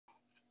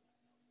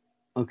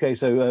Okay,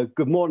 so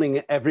good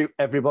morning,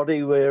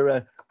 everybody.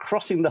 We're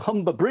crossing the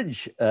Humber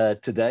Bridge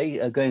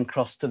today, going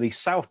across to the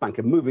South Bank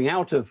and moving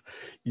out of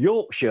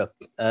Yorkshire.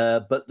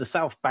 But the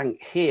South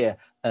Bank here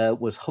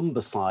was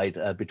Humberside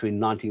between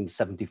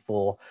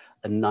 1974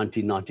 and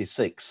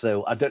 1996.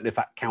 So I don't know if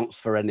that counts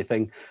for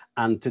anything.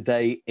 And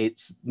today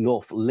it's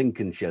North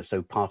Lincolnshire,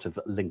 so part of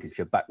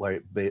Lincolnshire, back where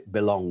it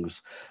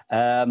belongs.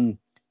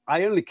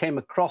 I only came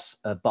across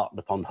Barton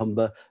upon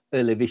Humber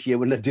earlier this year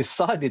when I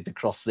decided to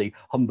cross the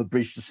Humber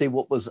Bridge to see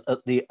what was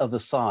at the other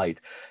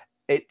side.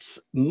 It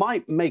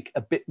might make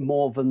a bit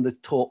more than the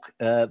talk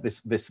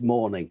this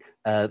morning,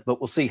 but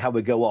we'll see how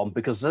we go on,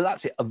 because there's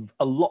actually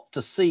a lot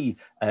to see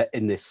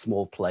in this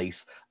small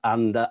place.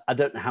 And I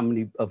don't know how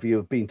many of you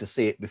have been to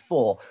see it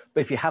before,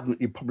 but if you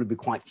haven't, you'll probably be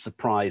quite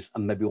surprised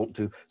and maybe want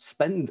to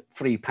spend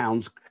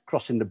 £3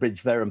 crossing the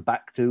bridge there and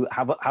back to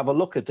have a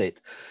look at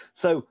it.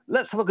 So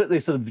let's have a look at the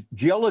sort of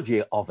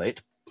geology of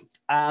it.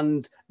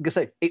 And like I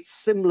say, it's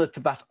similar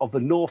to that of the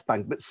North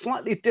Bank, but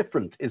slightly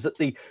different is that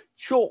the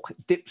chalk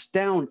dips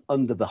down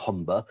under the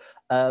Humber,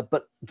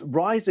 but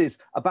rises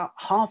about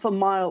half a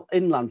mile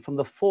inland from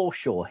the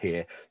foreshore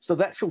here. So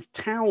the actual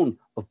town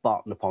of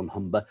Barton upon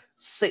Humber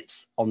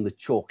sits on the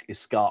chalk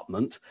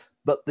escarpment,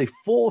 but the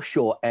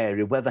foreshore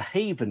area where the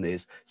haven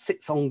is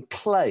sits on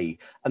clay.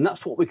 And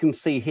that's what we can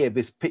see here,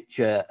 this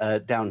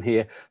picture down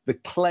here, the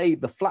clay,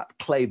 the flat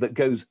clay that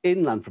goes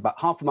inland for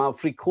about half a mile,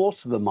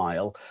 3/4 of a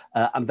mile,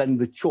 and then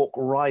the chalk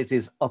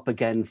rises up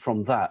again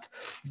from that.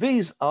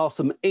 These are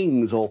some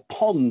ings or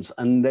ponds,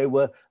 and they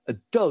were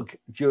dug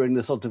during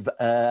the sort of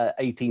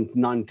 18th,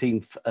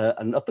 19th,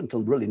 and up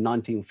until really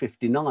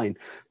 1959.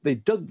 They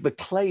dug the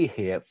clay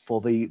here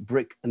for the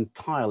brick and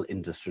tile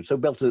industry. So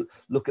we'll be able to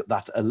look at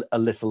that a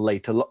little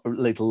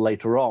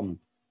later on.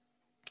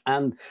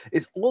 And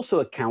it also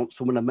accounts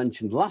for when I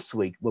mentioned last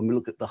week, when we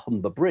look at the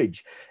Humber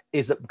Bridge,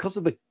 is that because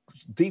of the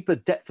deeper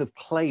depth of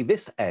clay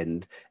this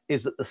end,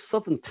 is that the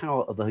southern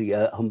tower of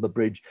the Humber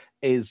Bridge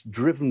is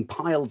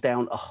piled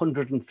down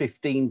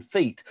 115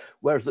 feet,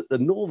 whereas at the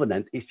northern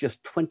end, it's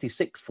just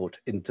 26 foot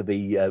into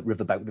the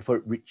riverbank before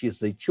it reaches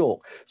the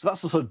chalk. So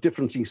that's the sort of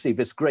difference you see,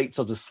 this great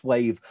sort of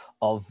swathe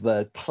of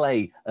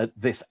clay at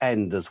this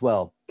end as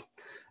well.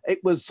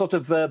 It was sort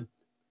of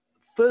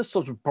first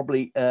sort of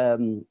probably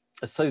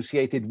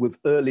associated with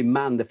early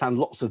man. They found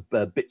lots of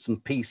bits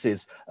and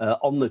pieces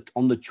on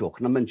the chalk,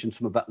 and I mentioned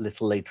some of that a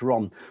little later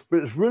on. But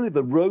it was really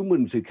the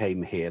Romans who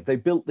came here. They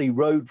built the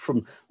road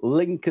from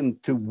Lincoln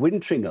to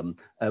Wintringham,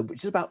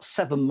 which is about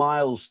 7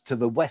 miles to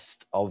the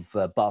west of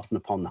Barton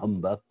upon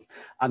Humber,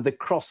 and they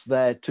crossed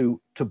there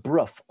to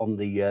Brough on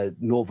the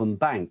northern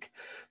bank.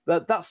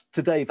 That's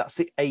today, that's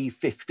the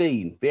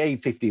A15. The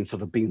A15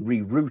 sort of been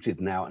rerouted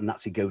now and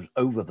actually goes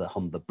over the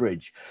Humber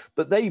Bridge.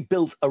 But they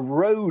built a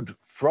road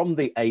from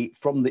the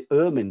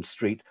Ermine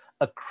Street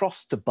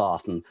across to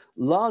Barton,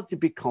 largely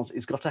because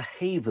it's got a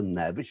haven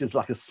there, which is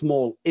like a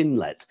small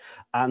inlet.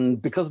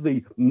 And because of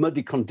the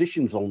muddy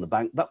conditions on the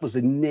bank, that was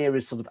the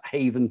nearest sort of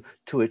haven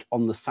to it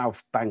on the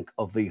south bank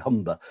of the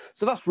Humber.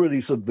 So that's really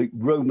sort of the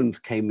Romans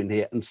came in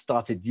here and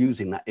started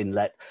using that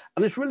inlet.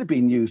 And it's really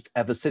been used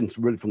ever since,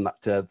 really from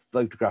that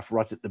photograph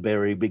right at the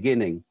very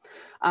beginning.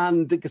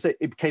 And because it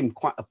became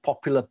quite a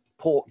popular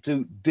port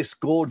to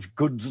disgorge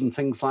goods and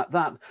things like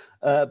that.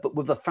 But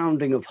with the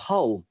founding of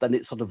Hull, then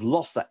it sort of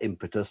lost that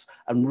impetus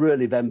and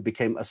really then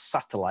became a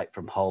satellite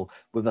from Hull,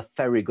 with a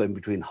ferry going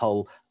between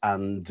Hull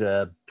and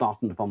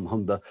Barton upon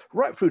Humber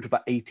right through to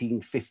about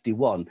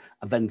 1851,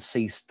 and then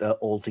ceased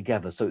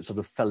altogether. So it sort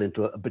of fell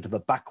into a bit of a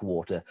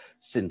backwater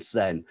since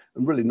then.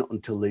 And really not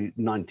until the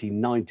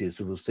 1990s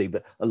we will see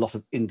that a lot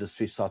of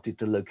industry started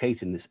to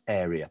locate in this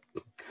area.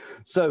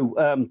 So,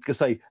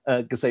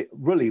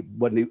 really,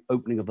 when the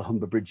opening of the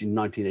Humber Bridge in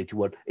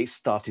 1981, it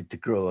started to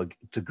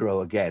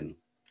grow again.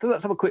 So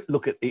let's have a quick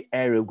look at the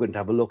area we're going to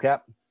have a look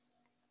at.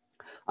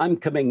 I'm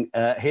coming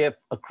here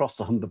across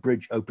the Humber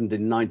Bridge, opened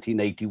in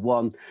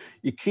 1981.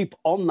 You keep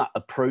on that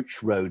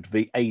approach road,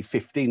 the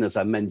A15, as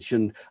I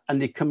mentioned, and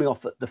you're coming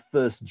off at the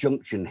first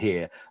junction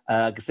here.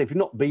 Because if you've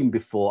not been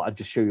before, I'll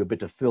just show you a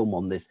bit of film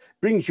on this.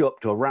 Brings you up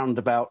to a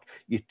roundabout.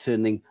 You're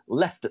turning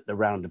left at the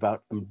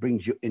roundabout and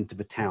brings you into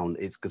the town.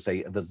 It's because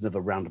there's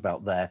another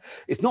roundabout there.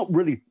 It's not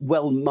really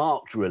well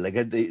marked, really.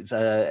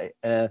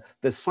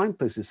 There's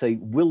signposts that say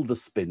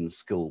Wilderspin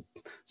School.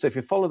 So if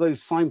you follow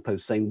those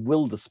signposts saying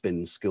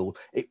Wilderspin School,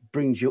 it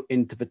brings you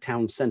into the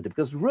town centre,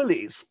 because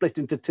really it's split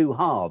into two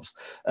halves.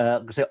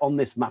 On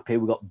this map here,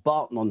 we've got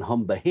Barton on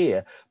Humber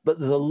here, but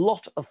there's a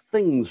lot of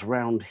things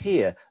around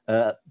here,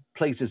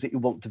 places that you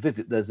want to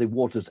visit. There's the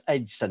Water's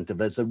Edge Centre,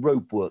 there's a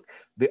rope work,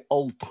 the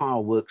old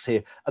tile works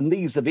here, and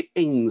these are the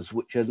ings,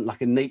 which are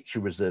like a nature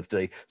reserve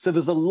today. So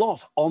there's a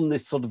lot on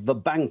this sort of the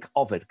bank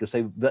of it, because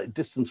the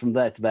distance from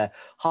there to there,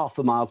 half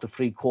a mile to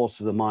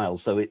 3/4 of a mile.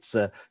 So it's,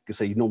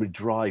 you normally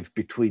drive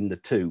between the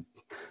two.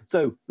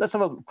 So let's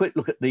have a quick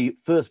look at the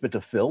first bit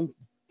of film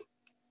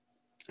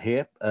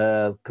here,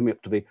 coming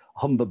up to the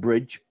Humber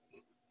Bridge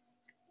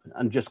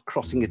and just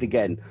crossing it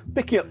again,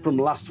 picking up from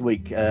last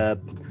week,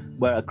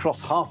 where I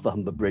crossed half the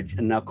Humber Bridge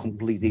and now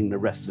completing the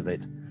rest of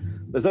it.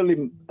 There's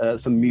only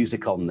some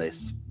music on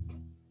this.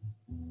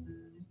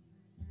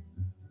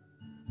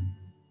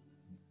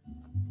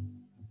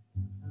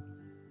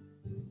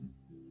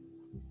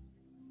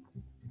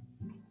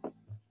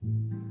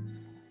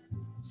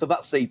 So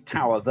that's the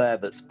tower there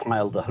that's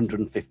piled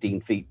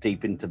 115 feet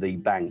deep into the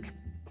bank.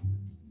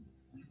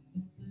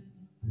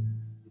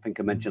 I think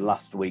I mentioned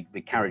last week,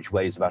 the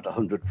carriageway is about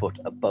 100 foot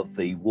above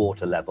the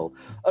water level.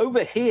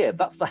 Over here,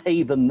 that's the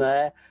haven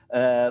there.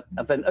 And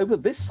then over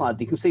this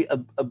side, you can see a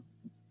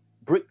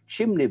brick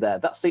chimney there.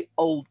 That's the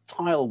old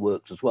tile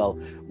works as well,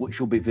 which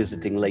we'll be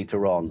visiting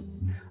later on.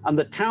 And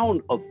the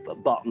town of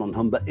Barton on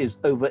Humber is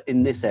over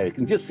in this area. You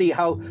can just see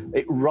how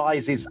it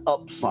rises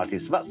up slightly.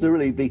 So that's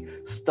really the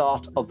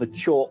start of the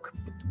chalk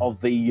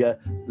of the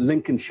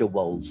Lincolnshire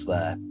Wolds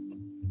there.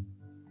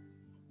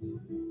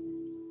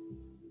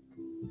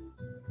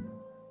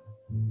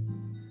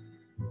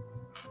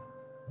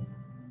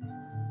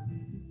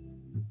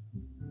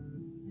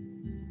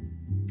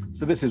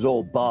 So this is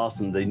all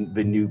Barton,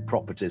 the new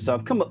property. So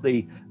I've come up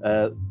the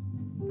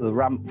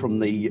ramp from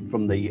the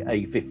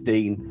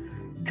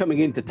A15, coming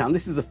into town.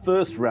 This is the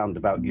first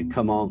roundabout you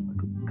come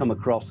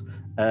across,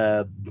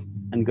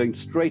 and going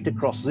straight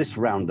across this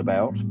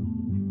roundabout. I'm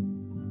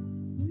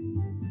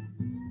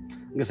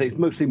going to say it's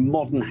mostly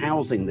modern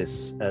housing,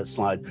 this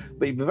side,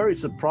 but you'd be very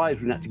surprised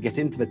when you have to get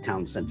into the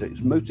town centre. It's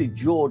mostly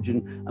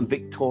Georgian and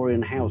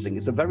Victorian housing.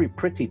 It's a very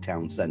pretty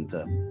town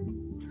centre.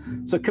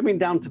 So coming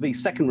down to the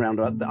second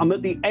roundabout, I'm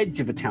at the edge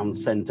of a town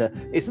centre.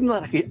 It's in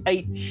like an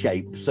H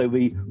shape. So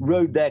the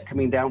road there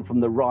coming down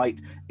from the right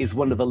is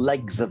one of the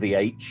legs of the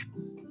H.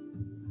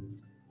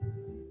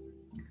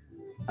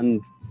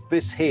 And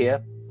this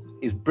here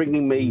is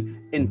bringing me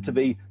into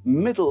the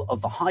middle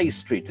of the high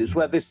street. It's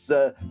where this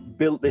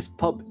this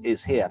pub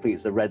is here. I think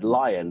it's the Red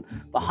Lion.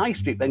 The high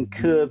street then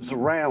curves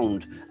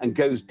around and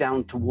goes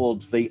down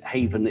towards the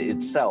haven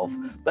itself.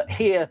 But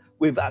here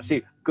we're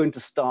actually going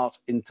to start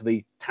into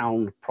the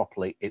town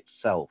properly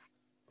itself.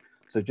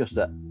 So just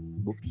a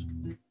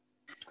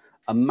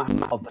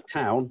map of the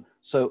town.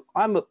 So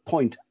I'm at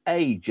point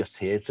A just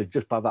here, so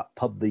just by that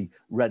pub, the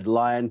Red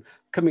Lion,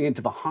 coming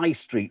into the high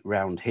street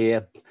round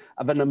here.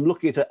 And then I'm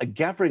looking at a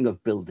gathering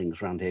of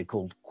buildings around here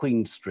called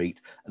Queen Street.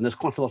 And there's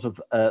quite a lot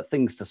of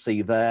things to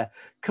see there.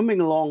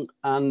 Coming along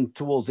and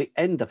towards the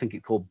end, I think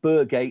it's called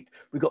Burgate,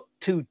 we've got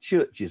two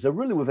churches. They're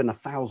really within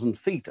 1,000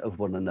 feet of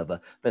one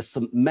another. There's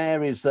St.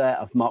 Mary's there,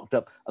 I've marked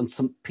up, and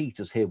St.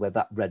 Peter's here where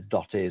that red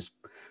dot is.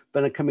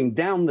 Then I'm coming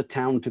down the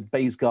town to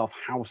Baysgarth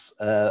House,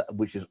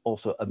 which is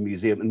also a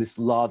museum, and this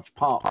large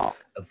park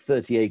of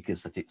 30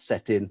 acres that it's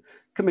set in.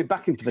 Coming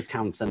back into the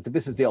town centre,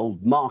 this is the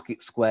old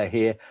market square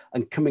here,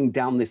 and coming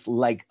down this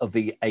leg of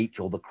the H,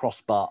 or the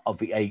crossbar of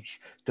the H,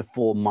 to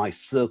form my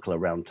circle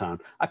around town.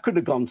 I could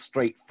have gone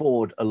straight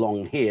forward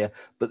along here,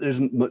 but there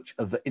isn't much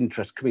of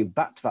interest coming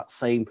back to that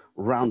same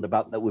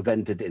roundabout that we've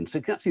entered in. So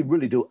you can actually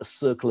really do a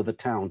circle of a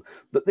town.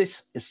 But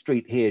this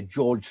street here,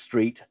 George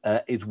Street,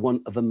 is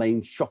one of the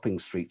main shopping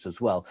streets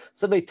as well.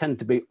 So they tend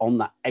to be on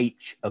that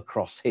H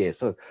across here.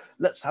 So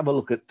let's have a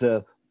look at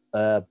the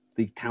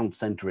town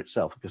centre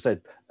itself. Like I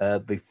said,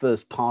 the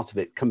first part of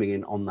it coming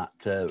in on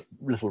that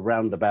little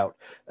roundabout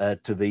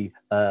to the,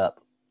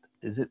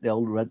 is it the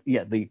old Red?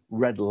 Yeah, the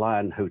Red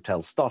Lion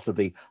Hotel, start of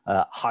the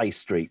High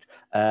Street.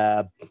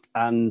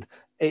 And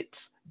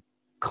it's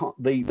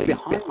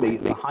behind me,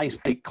 the High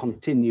Street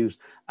continues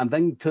and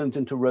then turns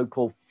into a road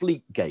called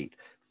Fleetgate.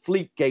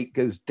 Fleetgate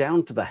goes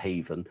down to the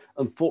haven.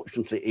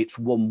 Unfortunately, it's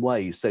one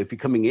way. So if you're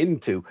coming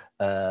into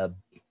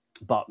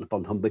Barton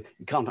upon Humber,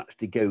 you can't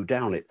actually go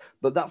down it,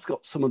 but that's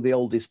got some of the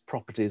oldest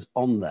properties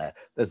on there.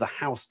 There's a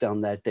house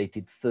down there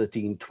dated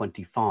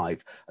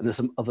 1325, and there's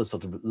some other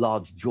sort of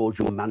large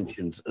Georgian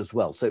mansions as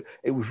well. So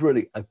it was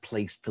really a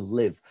place to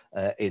live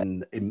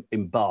in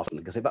Barton,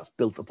 because that's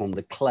built upon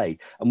the clay,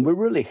 and we're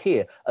really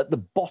here at the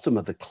bottom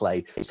of the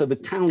clay. So the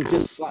town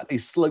just slightly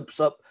slopes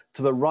up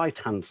to the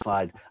right-hand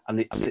side, and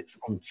it sits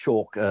on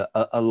chalk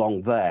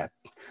along there.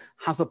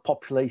 Has a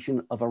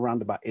population of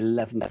around about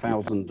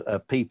 11,000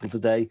 people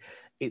today.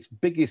 Its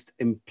biggest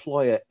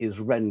employer is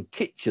Wren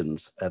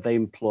Kitchens. They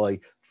employ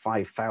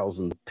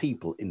 5,000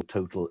 people in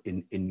total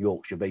in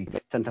Yorkshire. They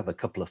tend to have a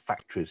couple of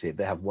factories here.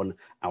 They have one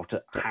out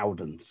at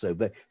Howden. So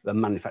they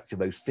manufacture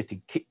those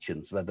fitted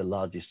kitchens. They're the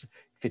largest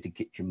fitted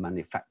kitchen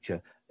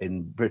manufacturer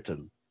in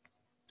Britain.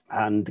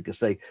 And like I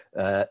say,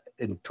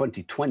 in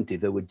 2020,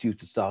 they were due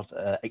to start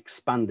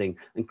expanding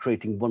and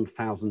creating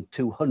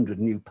 1,200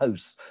 new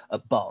posts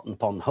at Barton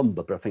upon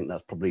Humber, but I think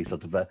that's probably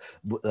sort of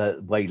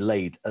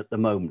waylaid at the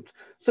moment.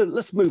 So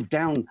let's move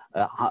down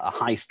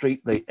High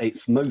Street.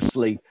 It's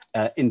mostly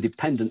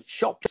independent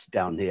shops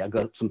down here. I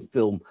got some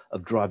film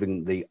of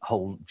driving the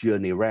whole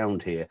journey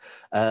around here.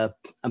 And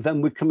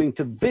then we're coming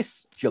to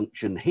this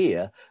junction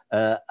here,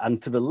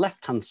 and to the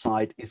left-hand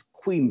side is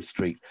Queen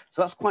Street.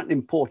 So that's quite an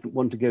important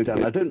one to go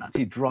down. I don't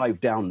actually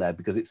drive down there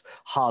because it's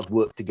hard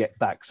work to get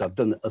back. So I've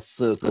done a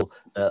circle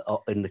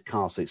in the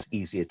car so it's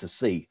easier to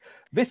see.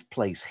 This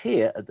place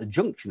here at the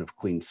junction of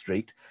Queen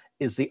Street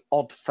is the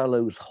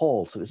Oddfellows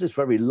Hall. So it's this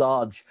very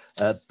large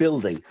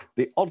building.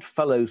 The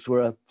Oddfellows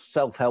were a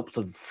self-help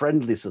sort of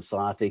friendly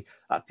society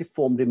actually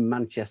formed in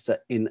Manchester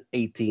in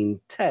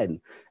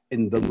 1810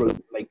 in the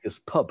Rope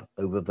Makers pub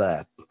over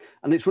there.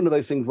 And it's one of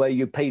those things where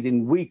you paid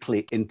in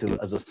weekly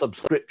as a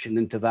subscription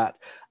into that,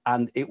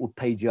 and it would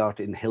pay you out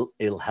in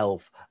ill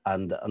health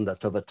and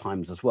at other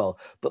times as well.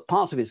 But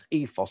part of its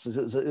ethos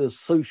is a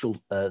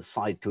social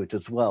side to it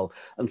as well.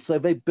 And so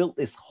they built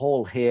this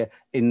hall here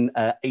in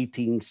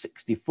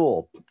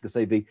 1864 because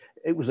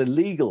it was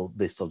illegal,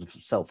 this sort of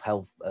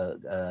self-help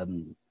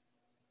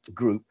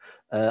group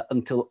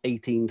until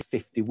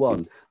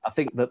 1851. I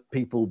think that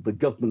the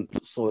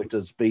government saw it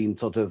as being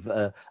sort of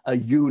a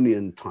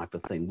union type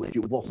of thing, which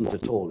it wasn't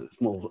at all. It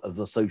was more of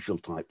a social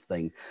type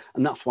thing.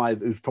 And that's why it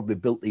was probably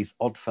built these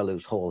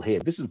Oddfellows Hall here.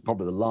 This is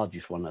probably the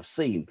largest one I've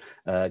seen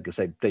because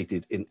they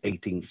dated in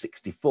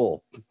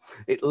 1864.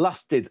 It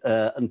lasted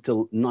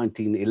until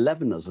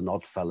 1911 as an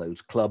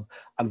Oddfellows club,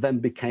 and then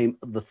became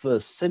the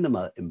first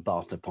cinema in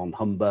Barton upon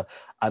Humber,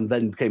 and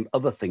then became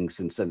other things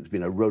since then. It's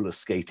been a roller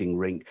skating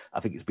rink. I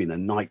think it's been a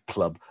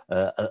nightclub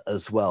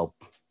as well.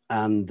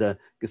 And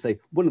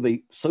one of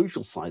the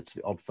social sides of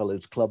the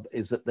Oddfellows Club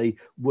is that they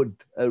would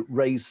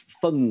raise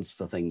funds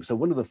for things. So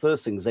one of the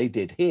first things they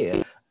did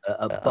here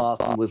at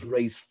Barton was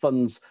raise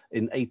funds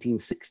in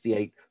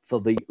 1868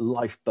 for the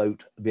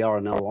lifeboat, the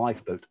R&L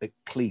lifeboat at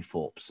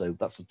Cleethorpes. So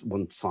that's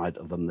one side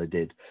of them they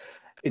did.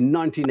 In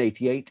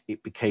 1988,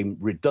 it became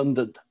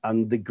redundant,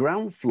 and the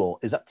ground floor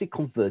is actually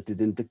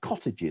converted into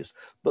cottages.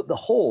 But the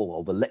hall,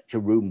 or the lecture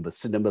room, the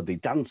cinema, the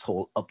dance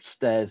hall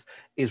upstairs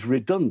is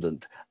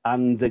redundant.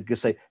 And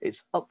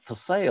it's up for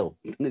sale.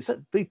 And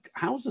the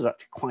houses are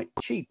actually quite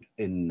cheap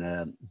in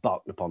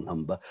Barton upon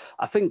Humber.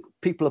 I think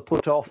people are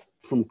put off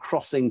from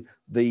crossing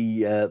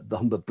the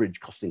Humber Bridge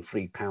costing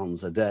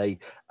 £3 a day,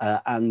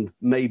 and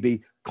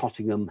maybe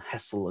Cottingham,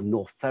 Hessel and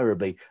North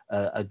Ferriby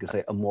are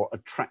more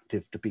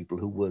attractive to people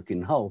who work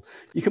in Hull.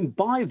 You can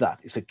buy that.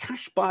 It's a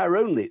cash buyer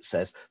only, it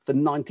says, for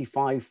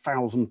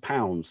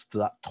 £95,000 for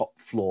that top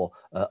floor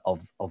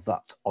of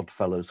that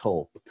Oddfellows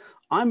Hall.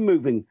 I'm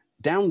moving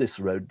down this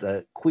road,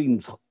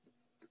 Queen's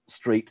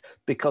Street,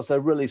 because there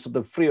are really sort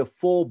of 3 or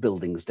 4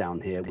 buildings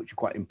down here which are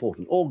quite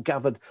important, all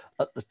gathered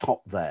at the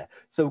top there.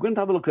 So we're going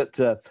to have a look at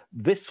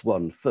this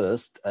one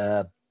first.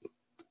 If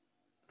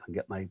I can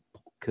get my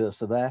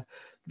cursor there.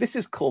 This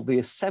is called the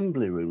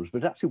assembly rooms,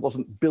 but it actually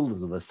wasn't built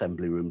as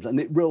assembly rooms, and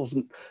it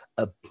wasn't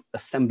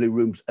assembly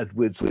rooms as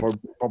we'd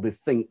probably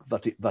think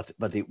that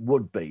it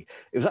would be.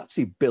 It was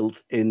actually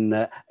built in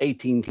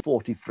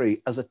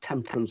 1843 as a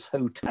temperance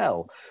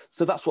hotel.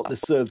 So that's what they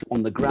served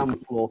on the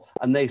ground floor,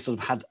 and they sort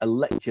of had a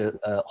lecture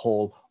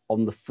hall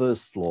on the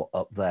first floor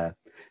up there.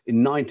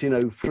 In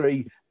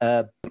 1903,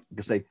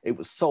 it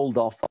was sold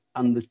off,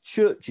 and the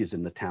churches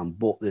in the town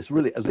bought this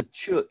really as a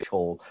church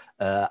hall,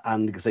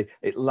 and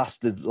it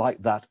lasted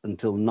like that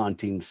until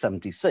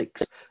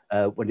 1976,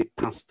 when it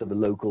passed to the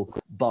local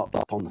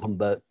Barton upon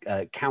Humber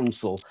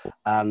council,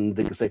 and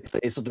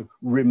it sort of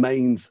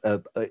remains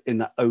in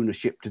that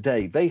ownership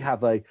today. They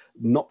have a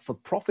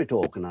not-for-profit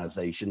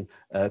organisation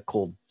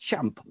called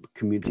CHAMP,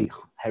 Community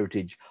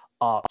Heritage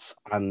Arts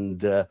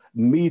and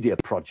Media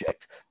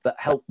Project, that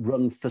help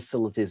run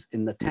facilities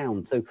in the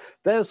town. So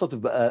they're sort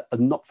of a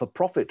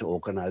not-for-profit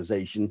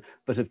organisation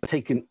that have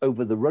taken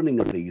over the running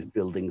of these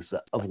buildings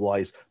that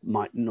otherwise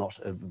might not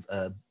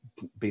have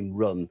been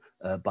run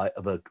by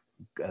other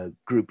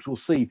groups. We'll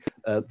see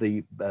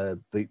the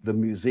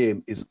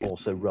museum is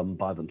also run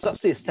by them. So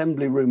that's the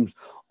assembly rooms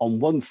on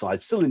one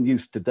side, still in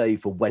use today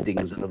for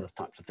weddings and other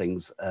types of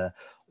things.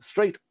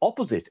 Straight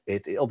opposite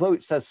it, although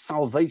it says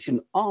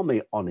Salvation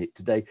Army on it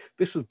today,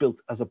 this was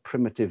built as a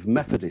primitive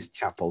Methodist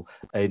chapel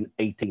in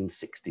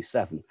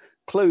 1867.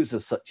 Closed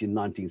as such in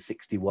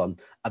 1961,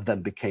 and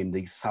then became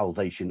the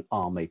Salvation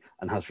Army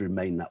and has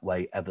remained that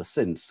way ever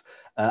since.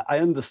 I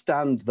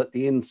understand that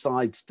the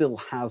inside still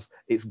has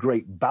its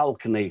great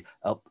balcony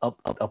up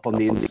on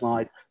the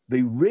inside.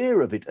 The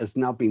rear of it has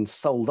now been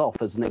sold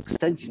off as an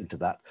extension to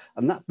that,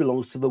 and that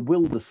belongs to the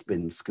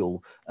Wilderspin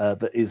School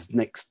that is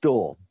next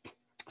door.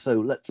 So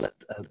let's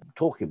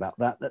talking about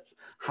that, let's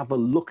have a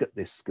look at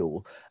this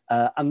school.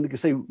 And like I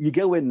say, you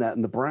go in there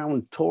and the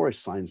brown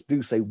tourist signs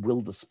do say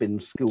Wilderspin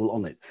School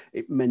on it.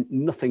 It meant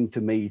nothing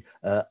to me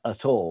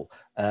at all.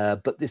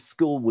 But this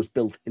school was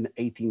built in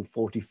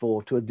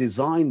 1844 to a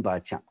design by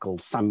a chap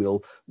called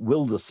Samuel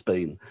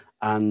Wildersping.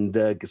 And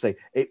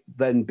it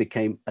then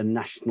became a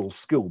national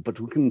school, but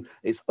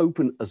it's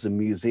open as a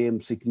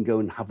museum, so you can go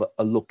and have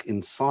a look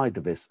inside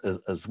of this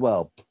as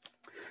well.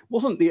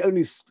 Wasn't the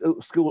only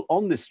school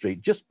on this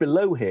street. Just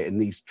below here in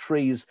these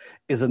trees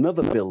is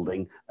another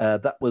building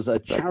that was a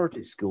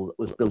charity school that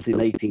was built in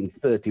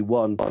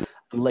 1831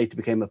 and later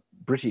became a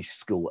British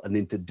school, an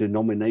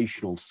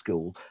interdenominational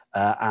school,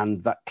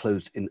 and that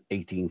closed in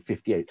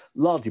 1858.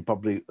 Largely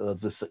probably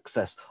the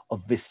success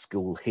of this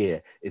school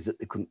here is that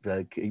they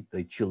couldn't keep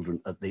the children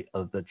at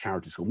the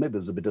charity school. Maybe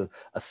there's a bit of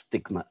a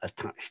stigma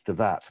attached to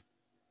that.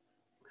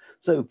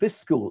 So this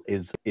school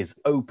is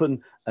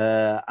open,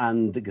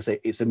 and like I say,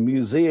 it's a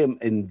museum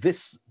in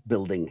this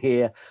building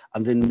here,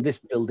 and in this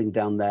building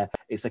down there,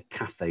 it's a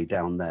cafe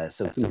down there.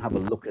 So we can have a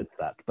look at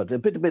that. But a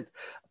bit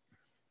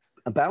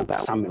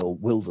about Samuel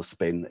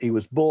Wildersping. He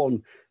was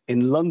born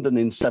in London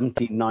in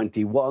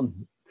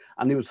 1791.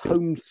 And he was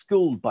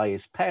homeschooled by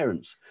his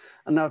parents.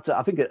 And now,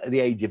 I think at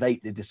the age of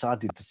 8, they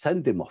decided to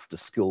send him off to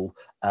school.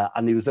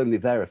 And he was only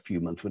there a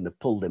few months when they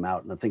pulled him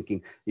out. And I'm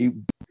thinking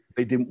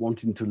they didn't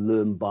want him to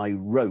learn by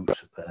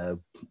rote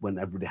when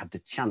everybody had to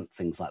chant,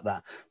 things like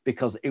that,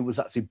 because it was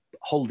actually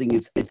holding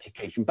his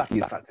education back.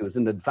 In fact, it was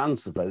in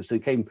advance of those. So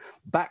he came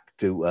back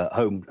to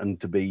home and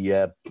to be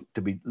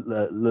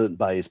learned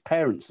by his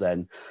parents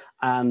then.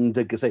 And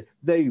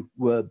they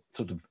were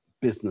sort of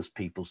business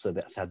people, so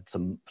that had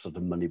some sort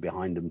of money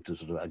behind them to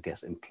sort of, I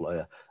guess,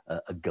 employ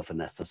a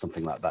governess or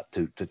something like that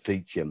to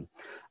teach him.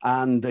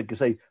 And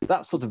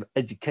that sort of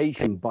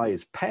education by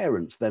his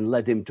parents then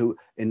led him to,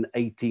 in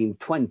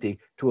 1820,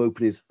 to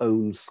open his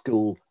own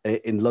school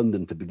in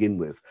London to begin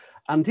with.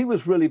 And he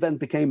was really then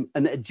became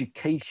an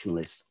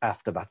educationalist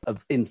after that,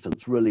 of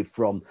infants, really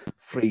from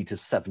 3 to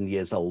 7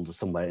 years old or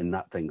somewhere in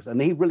that things.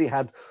 And he really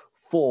had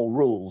 4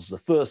 rules. The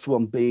first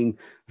one being,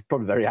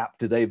 probably very apt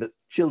today, but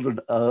children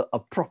are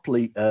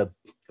properly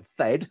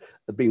fed,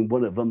 being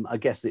one of them. I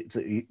guess it's,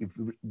 if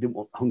you didn't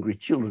want hungry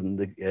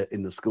children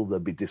in the school,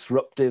 they'd be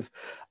disruptive.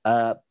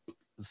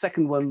 The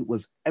second one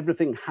was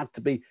everything had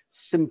to be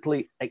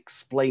simply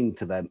explained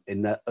to them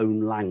in their own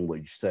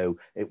language. So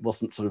it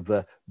wasn't sort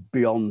of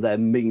beyond their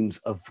means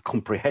of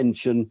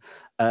comprehension,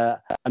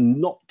 and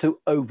not to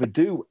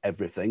overdo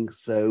everything.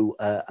 So,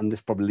 and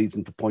this probably leads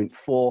into point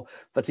 4,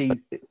 but he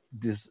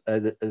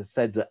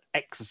said that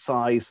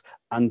exercise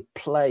and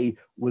play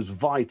was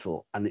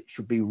vital and it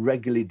should be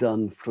regularly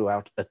done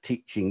throughout a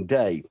teaching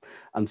day.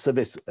 And so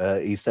this,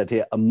 he said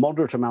here, a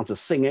moderate amount of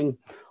singing,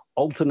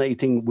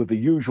 alternating with the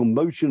usual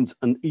motions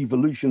and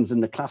evolutions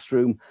in the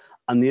classroom,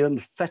 and the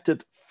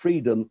unfettered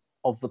freedom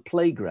of the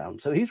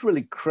playground. So he's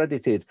really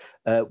credited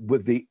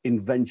with the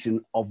invention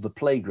of the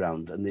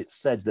playground. And it's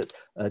said that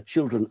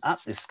children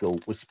at this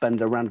school would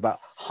spend around about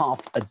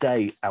half a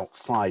day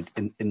outside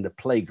in the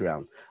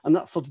playground. And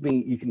that's sort of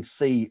thing you can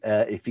see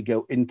if you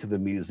go into the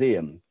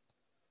museum.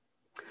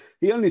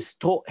 He only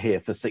taught here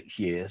for 6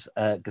 years,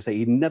 because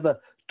he never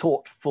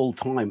taught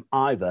full-time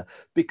either,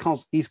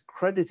 because he's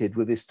credited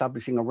with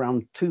establishing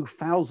around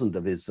 2,000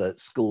 of his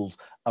schools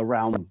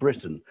around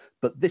Britain.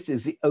 But this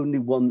is the only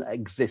one that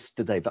exists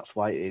today. That's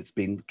why it's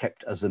been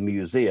kept as a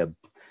museum.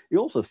 He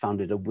also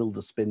founded a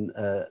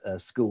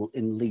Wilderspin school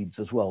in Leeds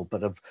as well,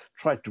 but I've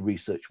tried to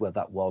research where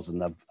that was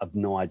and I've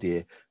no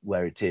idea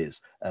where it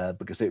is,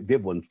 because the other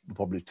one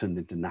probably turned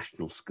into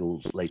national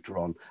schools later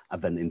on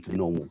and then into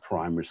normal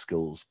primary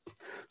schools.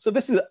 So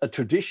this is a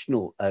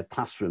traditional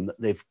classroom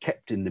that they've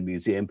kept in the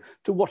museum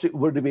to what it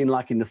would have been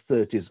like in the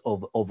 30s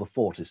or the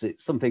 40s.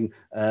 It's something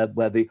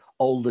where the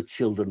older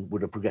children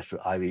would have progressed to,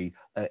 i.e.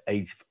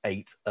 age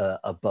 8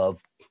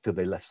 above, till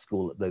they left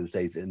school at those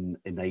days in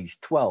age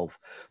 12.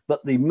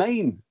 But the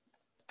main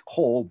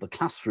hall, the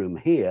classroom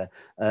here,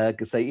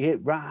 because they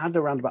had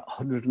around about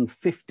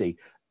 150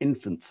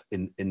 infants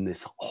in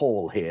this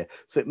hall here.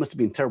 So it must have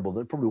been terrible.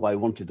 That's probably why I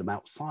wanted them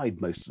outside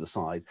most of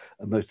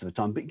the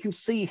time. But you can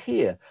see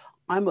here,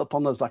 I'm up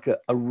on those like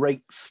a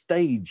rake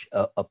stage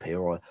up here,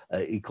 or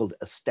he called it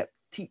a step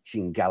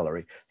teaching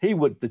gallery.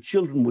 The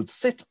children would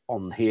sit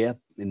on here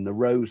in the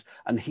rows,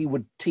 and he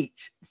would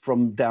teach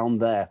from down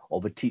there, or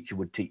the teacher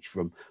would teach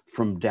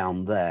from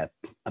down there.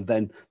 And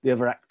then the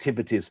other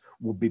activities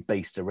would be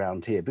based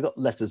around here. We've got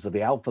letters of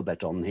the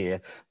alphabet on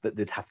here that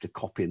they'd have to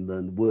copy and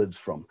learn words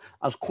from.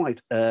 I was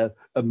quite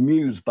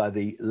amused by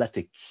the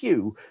letter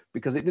Q,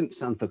 because it didn't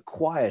stand for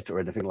quiet or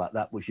anything like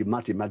that, which you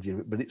might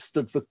imagine, but it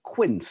stood for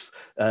quince.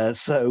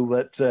 So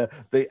that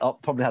they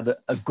probably had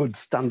a good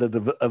standard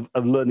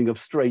of learning of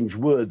strange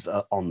words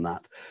on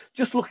that.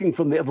 Just looking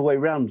from the other way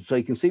around, so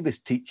you can see this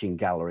teaching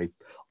gallery.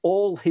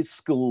 All his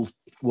schools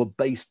were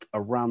based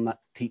around that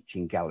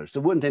teaching gallery. So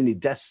there weren't any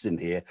desks in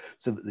here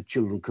so that the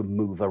children could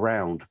move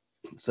around.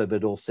 So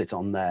they'd all sit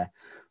on there.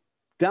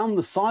 Down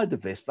the side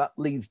of this, that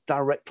leads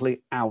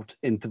directly out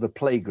into the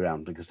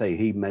playground. Like I say,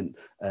 he meant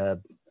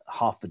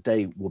half the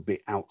day would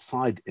be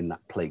outside in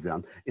that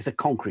playground. It's a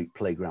concrete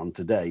playground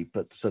today,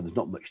 but so there's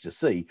not much to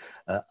see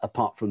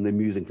apart from the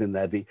amusing thing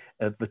there,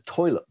 the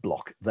toilet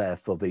block there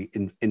for the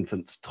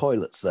infants'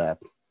 toilets there.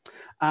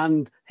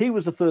 And he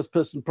was the first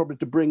person probably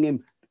to bring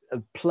in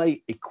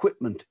play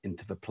equipment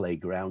into the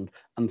playground,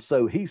 and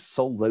so he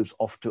sold those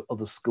off to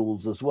other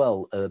schools as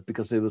well,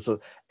 because there was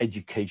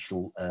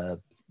educational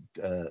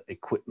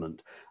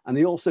equipment. And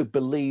he also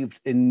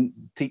believed in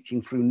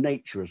teaching through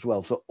nature as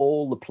well. So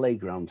all the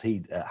playgrounds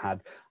he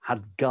had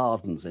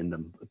gardens in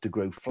them to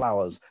grow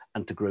flowers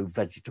and to grow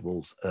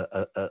vegetables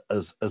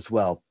as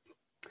well.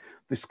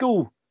 The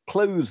school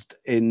closed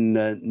in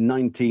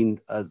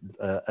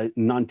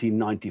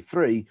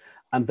 1993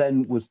 and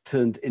then was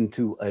turned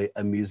into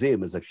a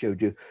museum, as I've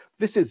showed you.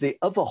 This is the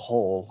other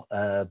hall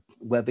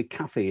where the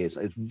cafe is.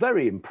 It's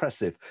very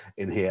impressive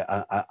in here,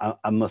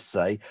 I must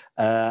say.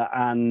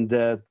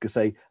 This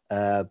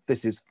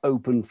is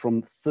open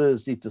from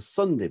Thursday to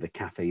Sunday, the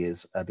cafe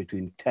is,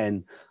 between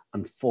 10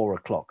 and 4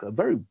 o'clock. A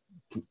very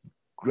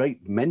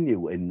great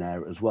menu in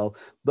there as well.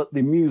 But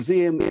the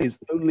museum is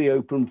only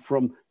open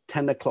from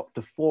 10 o'clock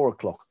to 4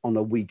 o'clock on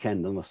a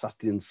weekend, on a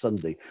Saturday and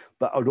Sunday.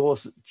 But I would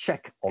also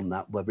check on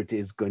that whether it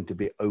is going to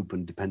be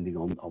open depending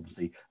on,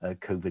 obviously,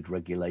 COVID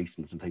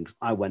regulations and things.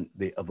 I went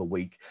the other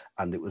week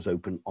and it was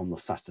open on the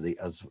Saturday,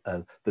 as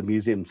the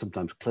museum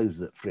sometimes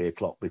closes at 3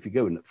 o'clock. But if you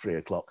go in at 3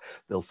 o'clock,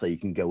 they'll say you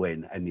can go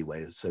in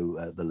anyway.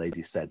 So the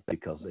lady said,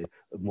 because they're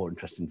more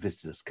interested in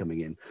visitors coming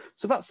in.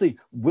 So that's the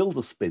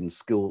Wilderspin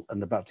School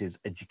and about his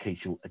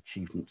educational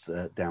achievements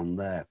down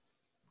there.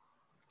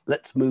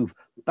 Let's move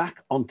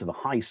back onto the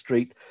High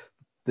Street.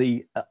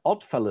 The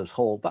Oddfellows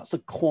Hall, that's the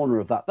corner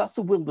of that. That's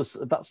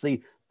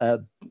the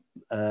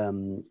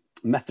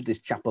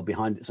Methodist chapel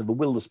behind it. So the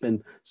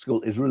Wilderspin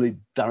School is really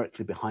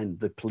directly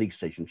behind the police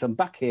station. So I'm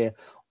back here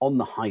on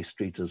the High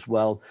Street as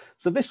well.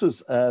 So this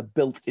was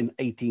built in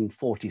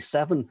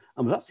 1847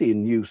 and was actually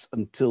in use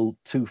until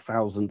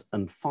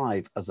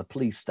 2005 as a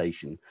police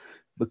station.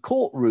 The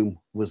courtroom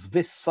was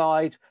this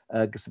side,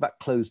 because that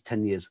closed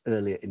 10 years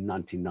earlier in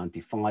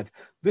 1995.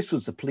 This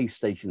was the police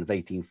station of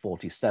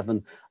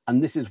 1847,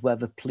 and this is where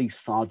the police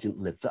sergeant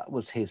lived. That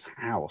was his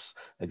house.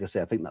 Like I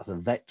say, I think that's a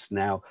vet's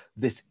now.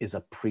 This is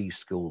a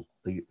preschool,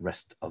 the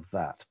rest of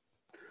that.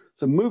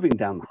 So moving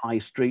down High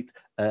Street,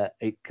 I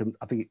think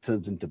it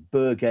turns into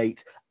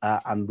Burgate,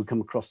 and we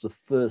come across the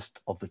first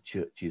of the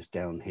churches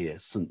down here,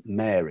 St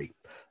Mary.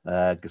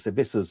 So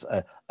this was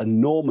a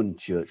Norman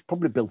church,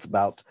 probably built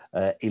about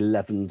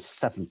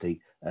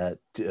 1170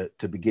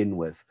 to begin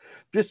with.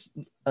 Just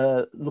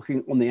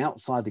looking on the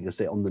outside, you can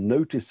see on the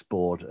notice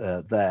board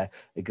there,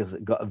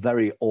 it got a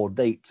very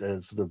ornate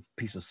sort of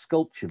piece of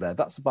sculpture there.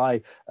 That's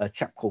by a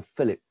chap called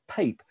Philip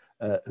Pape,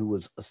 who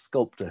was a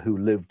sculptor who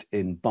lived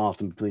in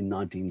Barton between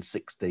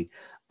 1960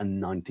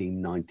 and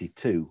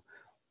 1992.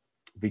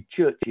 The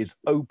church is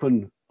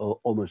open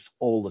almost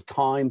all the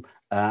time,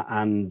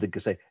 and like I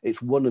say,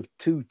 it's one of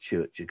two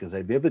churches, because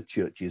the other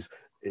churches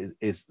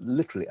is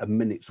literally a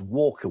minute's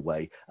walk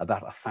away,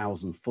 about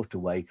 1,000 foot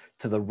away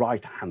to the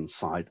right-hand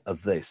side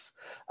of this.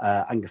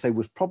 And I say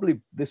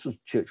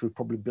church was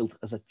probably built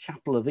as a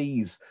chapel of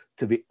ease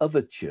to the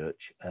other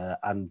church,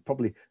 and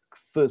probably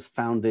first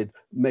founded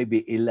maybe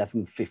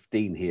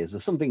 1115 here. So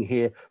something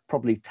here,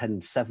 probably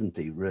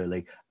 1070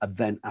 really, and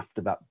then after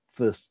that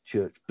first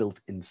church built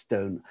in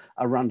stone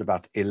around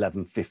about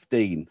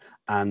 1115,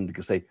 and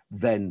because they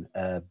then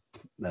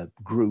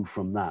grew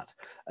from that.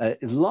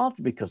 It's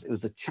largely because it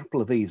was a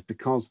chapel of ease,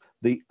 because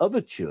the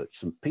other church,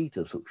 St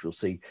Peter's, which we'll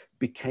see,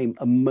 became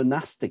a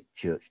monastic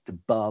church to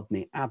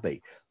Bardney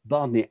Abbey.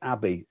 Bardney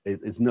Abbey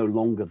is no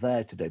longer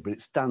there today, but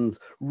it stands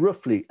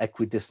roughly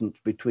equidistant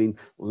between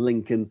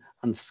Lincoln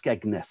and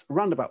Skegness,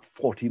 around about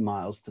 40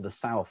 miles to the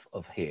south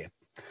of here.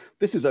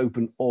 This is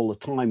open all the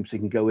time, so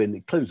you can go in.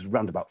 It closes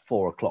around about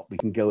 4 o'clock. We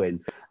can go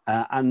in,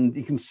 and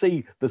you can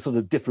see the sort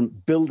of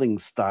different building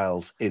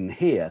styles in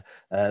here.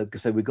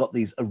 So we've got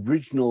these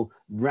original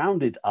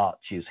rounded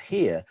arches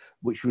here,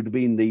 which would have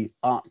been the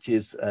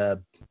arches.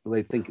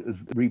 They think it was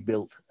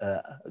rebuilt,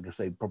 like I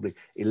say, probably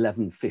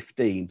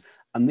 1115.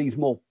 And these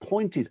more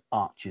pointed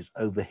arches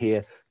over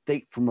here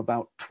date from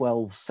about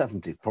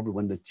 1270, probably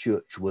when the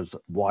church was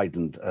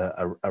widened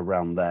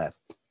around there.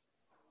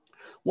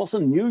 What's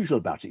unusual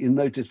about it, you'll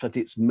notice that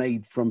it's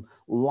made from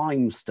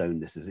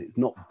limestone. It's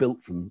not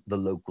built from the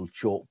local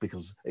chalk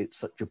because it's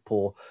such a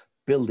poor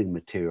building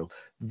material.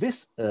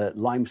 This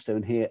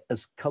limestone here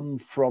has come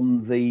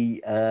from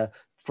the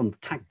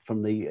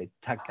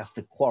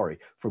Tadcaster quarry,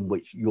 from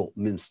which York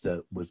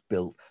Minster was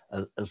built,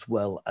 as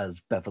well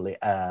as Beverley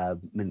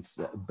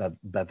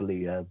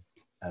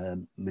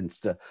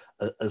Minster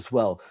as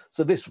well.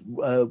 So this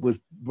was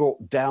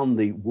brought down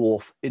the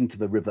wharf into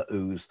the River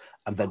Ouse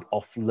and then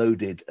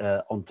offloaded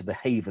onto the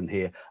haven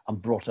here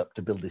and brought up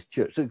to build this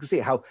church. So you can see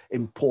how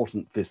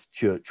important this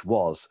church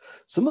was.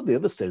 Some of the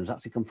other stones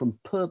actually come from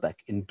Purbeck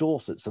in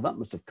Dorset, so that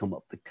must have come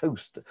up the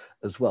coast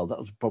as well. That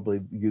was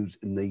probably used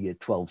in the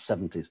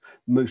 1270s.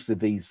 Most of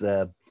these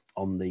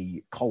on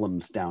the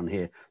columns down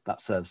here,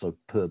 that's sort of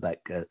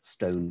Purbeck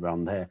stone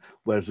around there,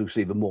 whereas we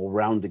see the more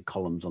rounded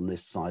columns on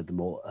this side, the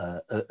more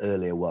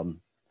earlier one.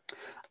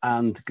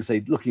 And because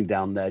they looking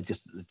down there,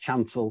 just at the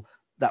chancel,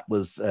 that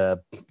was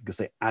because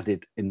they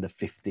added in the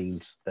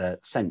 15th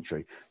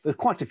century. There's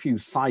quite a few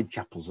side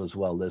chapels as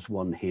well. There's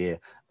one here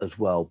as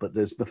well, but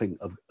there's nothing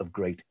of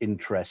great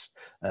interest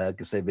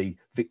because the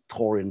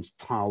Victorians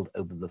tiled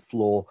over the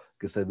floor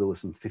because there were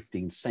some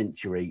 15th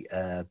century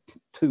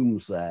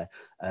tombs there,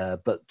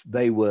 but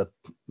they were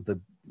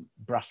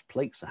brass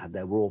plates they had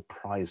there were all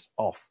prized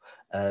off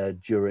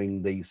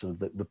during the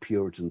sort of the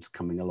Puritans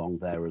coming along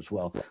there as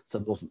well. So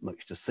there wasn't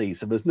much to see.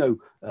 So there's no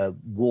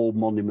wall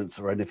monuments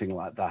or anything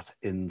like that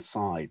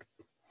inside.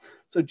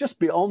 So just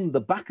beyond the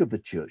back of the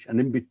church and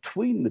in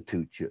between the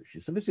two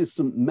churches, so this is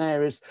St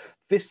Mary's.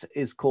 This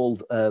is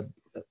called,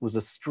 was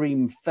a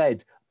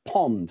stream-fed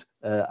pond.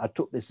 I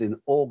took this in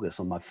August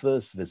on my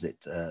first visit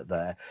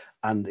there,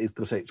 and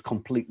it's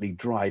completely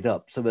dried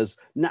up. So there's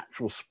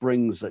natural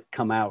springs that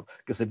come out,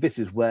 because this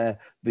is where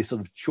the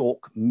sort of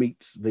chalk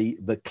meets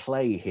the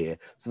clay here.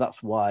 So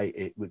that's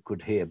why we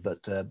could hear,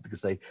 but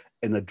because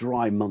in a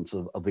dry month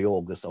of the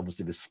August,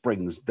 obviously the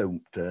springs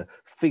don't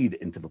feed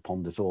into the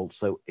pond at all,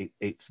 so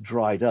it's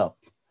dried up.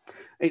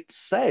 It's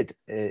said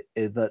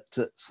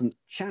that St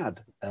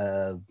Chad,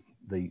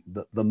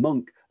 the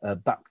monk,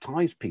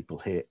 baptized people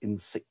here in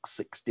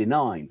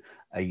 669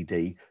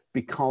 AD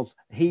because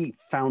he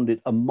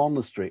founded a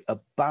monastery at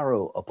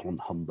Barrow upon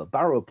Humber.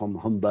 Barrow upon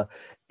Humber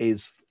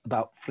is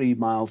about 3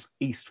 miles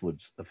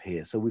eastwards of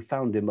here. So we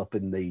found him up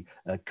in the,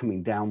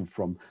 coming down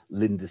from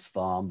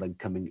Lindisfarne, then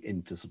coming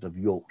into sort of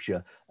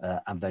Yorkshire,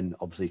 and then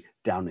obviously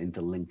down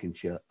into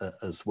Lincolnshire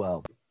as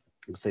well.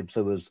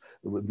 So as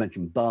we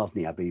mentioned,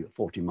 Bardney Abbey,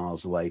 40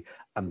 miles away,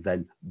 and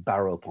then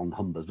Barrow upon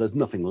Humber. There's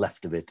nothing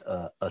left of it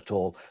at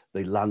all.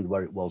 The land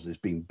where it was is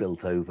being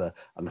built over,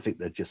 and I think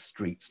they're just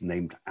streets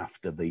named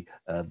after the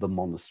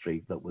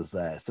monastery that was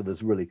there. So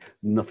there's really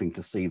nothing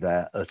to see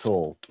there at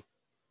all.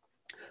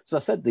 So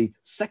I said the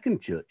second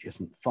church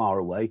isn't far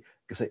away,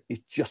 because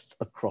it's just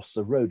across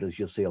the road, as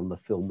you'll see on the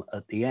film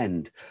at the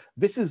end.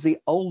 This is the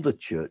older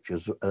church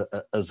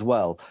as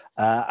well,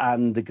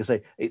 and because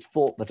it's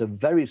thought that a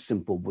very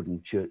simple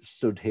wooden church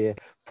stood here,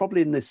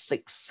 probably in the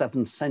 6th,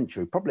 7th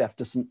century, probably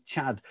after St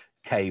Chad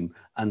came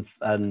and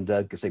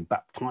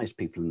baptized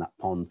people in that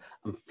pond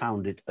and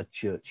founded a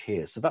church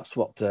here. So that's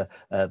what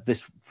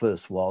this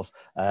first was.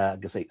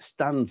 It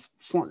stands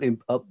slightly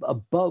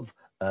above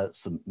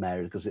St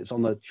Mary's, because it's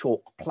on a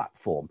chalk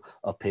platform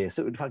up here,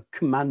 so it would have had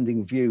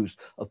commanding views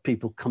of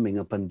people coming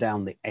up and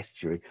down the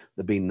estuary.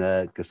 They've been,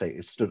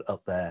 it stood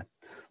up there.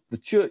 The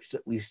church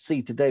that we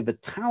see today, the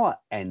tower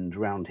end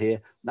round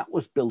here, that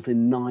was built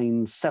in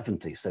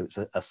 970, so it's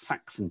a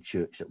Saxon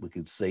church that we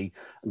can see.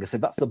 And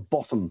that's the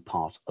bottom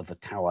part of the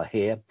tower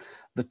here.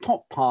 The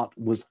top part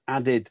was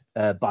added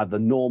by the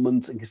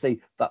Normans, and you can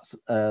see that's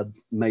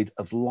made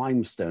of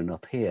limestone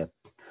up here.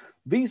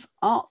 These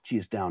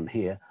arches down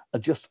here are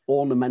just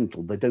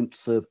ornamental. They don't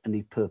serve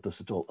any purpose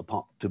at all,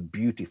 apart to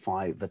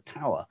beautify the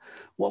tower.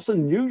 What's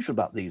unusual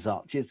about these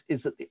arches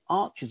is that the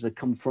arches have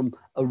come from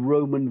a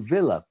Roman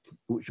villa,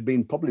 which had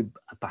been probably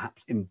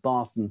perhaps in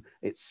Barton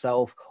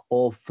itself,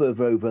 or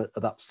further over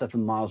about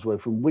 7 miles away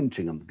from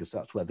Wintringham, because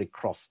that's where they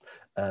crossed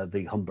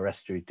the Humber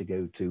estuary to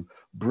go to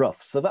Brough.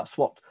 So that's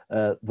what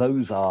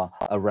those are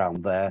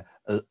around there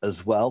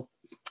as well.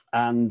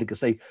 And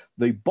because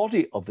the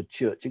body of the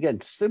church, again,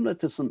 similar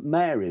to St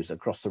Mary's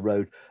across the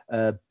road,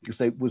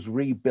 because it was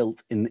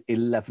rebuilt in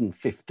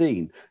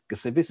 1115.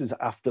 Because this is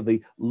after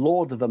the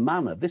Lord of the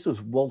Manor. This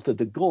was Walter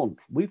de Gaunt.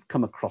 We've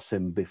come across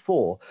him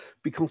before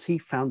because he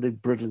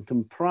founded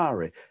Bridlington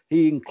Priory.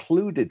 He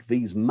included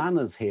these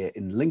manors here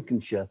in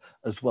Lincolnshire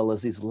as well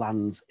as his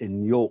lands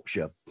in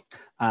Yorkshire.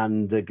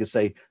 And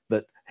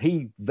that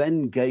he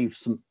then gave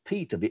St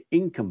Peter the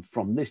income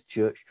from this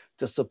church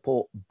to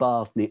support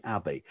Bardney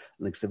Abbey.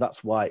 And so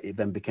that's why it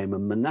then became a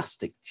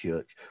monastic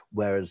church,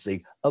 whereas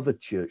the other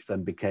church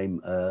then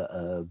became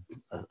a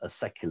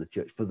secular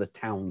church for the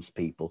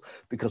townspeople,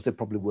 because they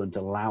probably weren't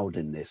allowed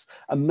in this.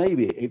 And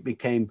maybe it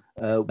became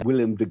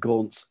William de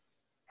Gaunt's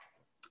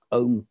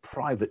own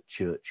private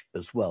church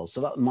as well.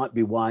 So that might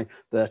be why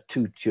there are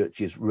two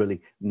churches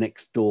really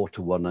next door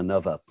to one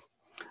another.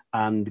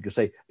 And because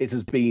it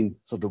has been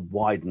sort of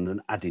widened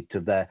and added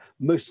to there.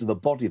 Most of the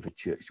body of the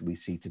church we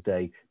see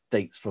today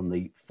dates from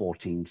the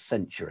 14th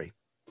century.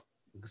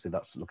 So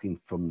that's looking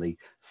from the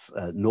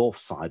north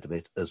side of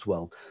it as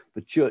well.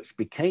 The church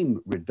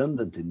became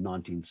redundant in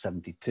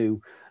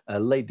 1972. A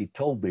lady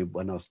told me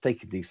when I was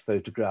taking these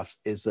photographs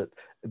is that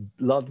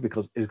largely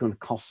because it was going to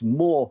cost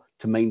more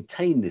to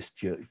maintain this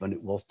church than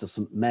it was to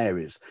St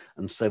Mary's.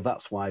 And so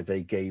that's why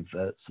they gave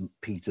St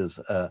Peter's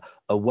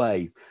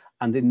away.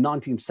 And in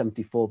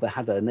 1974, they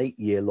had an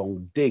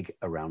 8-year-long dig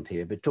around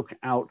here. They took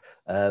out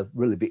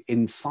really the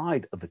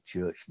inside of the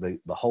church, the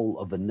whole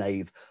of the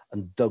nave,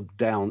 and dug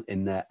down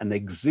in there and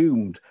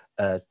exhumed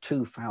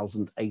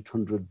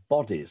 2,800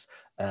 bodies,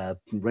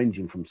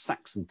 ranging from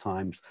Saxon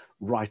times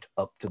right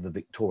up to the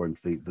Victorian,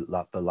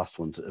 the last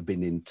ones that have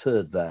been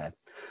interred there.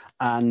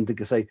 And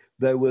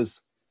there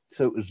was,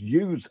 so it was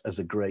used as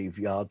a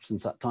graveyard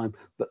since that time,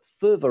 but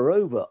further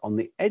over on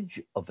the edge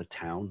of the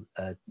town,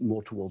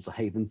 more towards the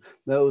haven,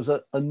 there was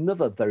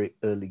another very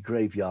early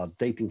graveyard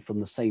dating from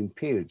the same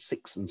period,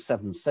 6th and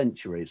 7th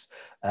centuries.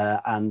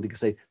 And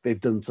they've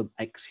done some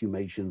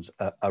exhumations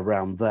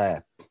around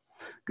there.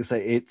 Because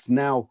it's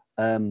now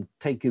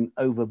taken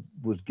over,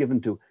 was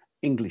given to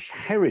English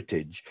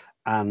Heritage,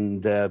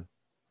 and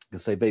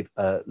because they've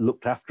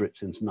looked after it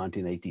since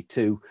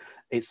 1982.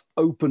 It's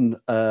open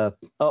up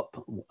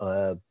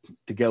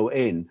to go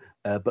in,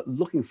 but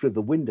looking through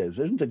the windows,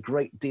 there isn't a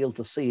great deal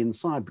to see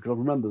inside, because I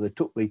remember they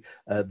took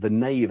the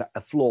nave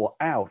floor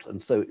out,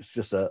 and so it's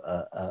just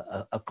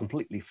a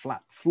completely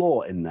flat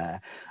floor in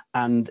there.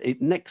 And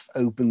it next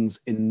opens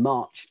in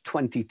March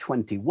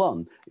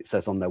 2021, it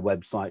says on their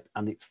website,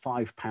 and it's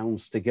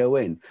 £5 to go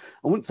in.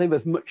 I wouldn't say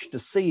there's much to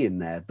see in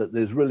there, but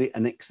there's really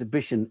an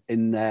exhibition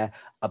in there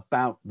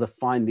about the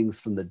findings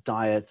from the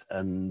diet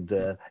and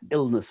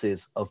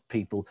illnesses of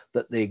people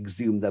that they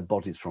exhumed their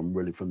bodies from,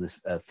 really from the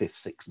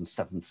 5th, 6th and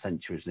 7th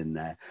centuries in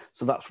there.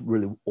 So that's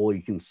really all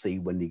you can see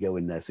when you go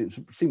in there. So it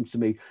seems to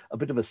me a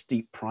bit of a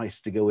steep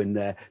price to go in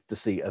there to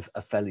see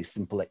a fairly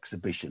simple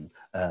exhibition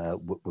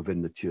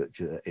within the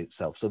church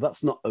itself. So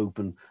that's not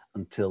open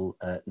until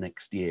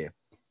next year.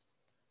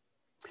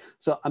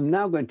 So I'm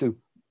now going to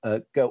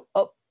go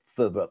up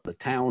further up the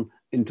town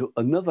into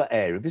another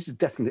area. This is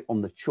definitely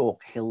on the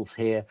chalk hills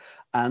here,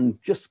 and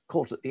just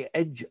caught at the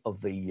edge of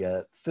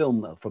the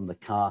film from the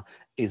car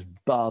is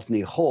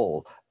Bardney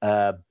Hall.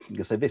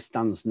 So this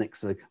stands next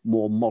to the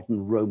more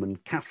modern Roman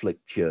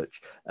Catholic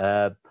church.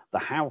 The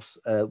house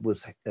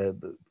was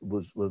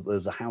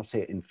a house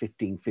here in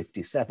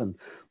 1557,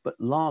 but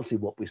largely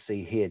what we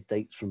see here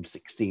dates from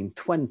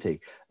 1620,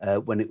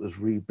 when it was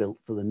rebuilt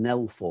for the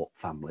Nelthorpe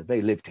family.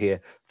 They lived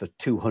here for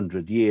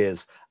 200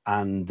 years,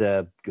 and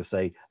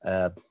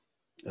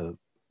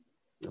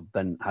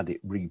Ben had it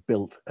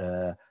rebuilt.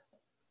 So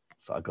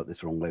I got this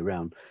the wrong way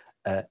around.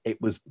 It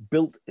was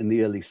built in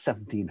the early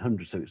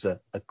 1700s, so it's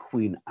a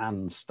Queen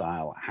Anne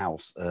style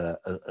house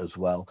as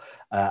well.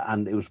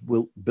 And it was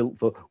built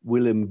for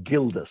William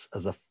Gildas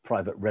as a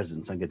private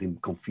residence. I'm getting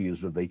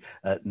confused with the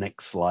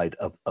next slide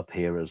up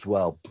here as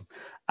well.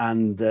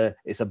 And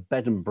it's a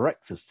bed and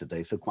breakfast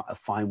today, so quite a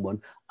fine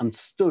one, and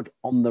stood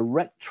on the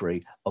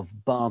rectory of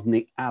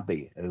Bardney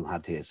Abbey, who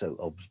had here.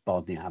 So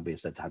Bardney Abbey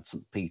has had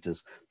St.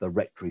 Peter's. The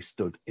rectory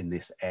stood in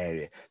this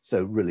area.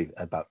 So really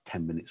about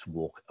 10 minutes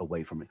walk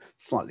away from it,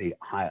 slightly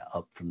higher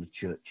up from the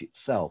church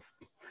itself.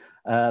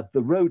 The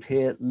road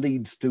here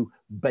leads to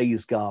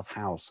Baysgarth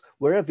House.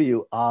 Wherever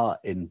you are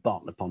in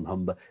Barton upon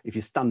Humber, if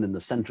you stand in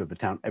the centre of the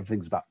town,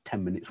 everything's about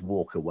 10 minutes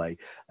walk away.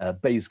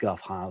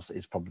 Baysgarth House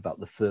is probably about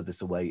the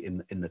furthest away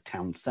in the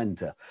town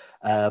centre.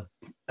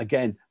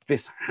 Again,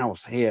 this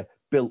house here,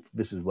 built,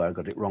 this is where I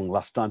got it wrong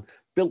last time,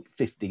 built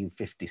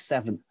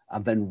 1557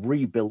 and then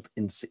rebuilt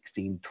in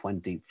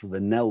 1620 for the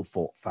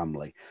Nelthorpe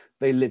family.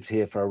 They lived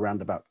here for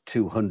around about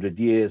 200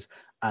 years,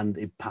 and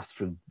it passed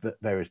through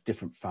various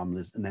different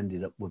families and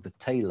ended up with the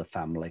Taylor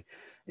family.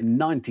 In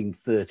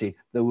 1930,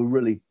 there were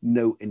really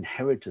no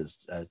inheritors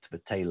to the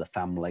Taylor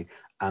family,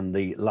 and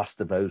the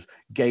last of those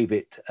gave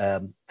it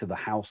to the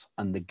house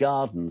and the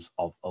gardens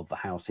of the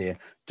house here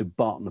to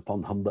Barton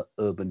upon Humber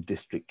Urban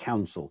District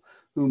Council,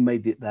 who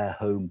made it their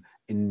home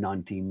in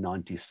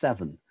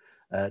 1997.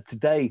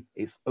 Today,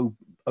 it's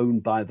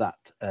owned by that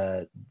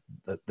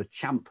the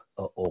Champ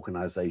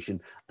organisation,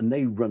 and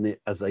they run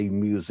it as a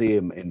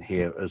museum in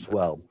here as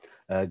well.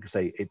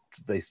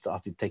 They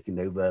started taking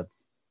over.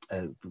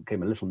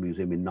 Became a little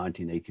museum in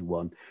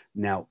 1981,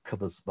 now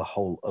covers the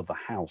whole of the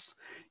house.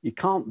 You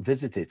can't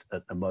visit it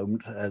at the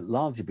moment,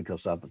 largely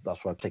because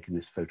that's why I've taken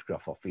this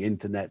photograph off the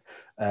internet.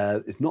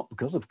 It's not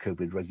because of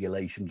COVID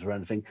regulations or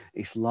anything.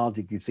 It's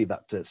largely, you see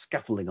that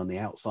scaffolding on the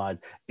outside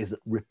is that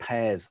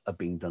repairs are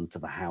being done to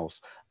the house,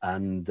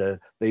 and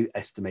they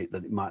estimate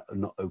that it might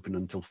not open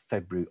until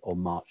February or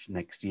March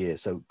next year.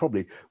 So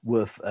probably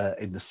worth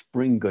in the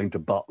spring going to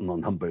Barton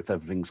on Humber if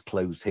everything's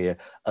closed here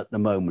at the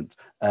moment.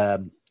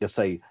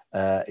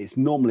 It's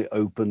normally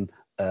open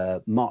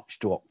March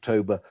to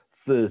October,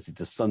 Thursday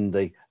to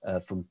Sunday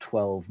from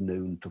 12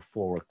 noon to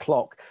 4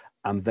 o'clock.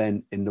 And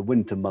then in the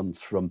winter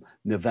months from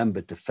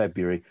November to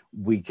February,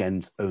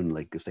 weekends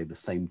only, because they're the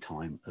same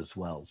time as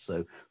well.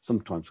 So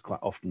sometimes,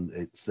 quite often,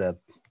 it's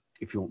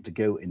if you want to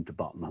go into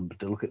Barton Humber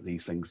to look at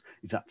these things,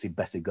 it's actually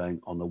better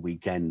going on a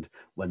weekend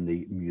when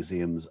the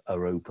museums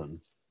are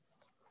open.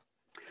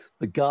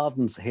 The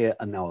gardens here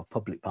are now a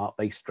public park.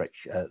 They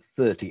stretch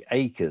 30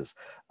 acres,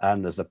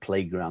 and there's a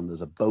playground,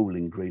 there's a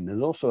bowling green,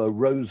 there's also a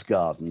rose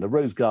garden. The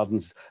rose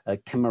gardens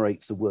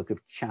commemorates the work of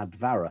Chad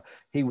Varra.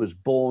 He was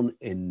born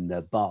in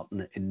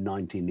Barton in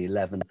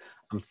 1911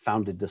 and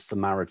founded the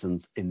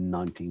Samaritans in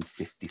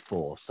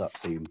 1954. So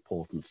that's the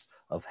importance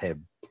of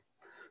him.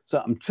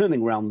 So I'm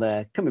turning around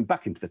there, coming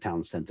back into the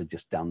town centre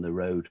just down the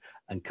road,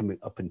 and coming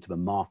up into the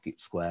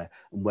market square,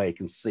 and where you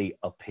can see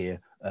up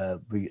here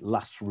the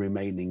last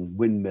remaining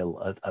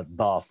windmill at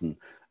Barton.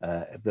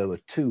 There were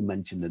two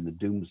mentioned in the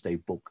Domesday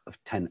Book of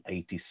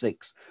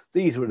 1086.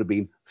 These would have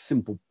been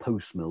simple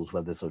post mills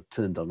where they sort of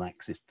turned on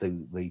axis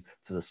to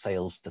the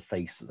sails to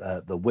face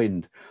the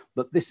wind.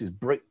 But this is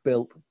brick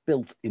built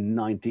in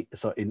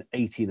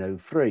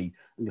 1803.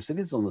 And you see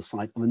this is on the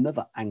site of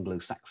another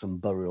Anglo-Saxon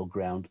burial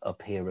ground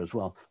up here as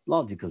well,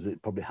 largely because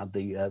it probably had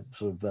the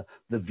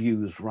the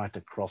views right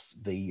across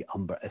the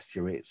Humber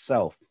estuary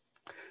itself.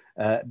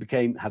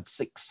 Had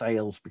 6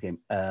 sails, became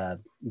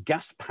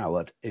gas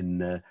powered in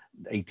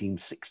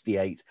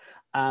 1868,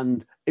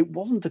 and it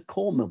wasn't a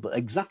core mill, but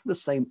exactly the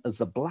same as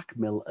the black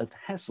mill at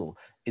Hessel,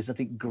 is that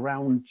it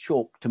ground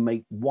chalk to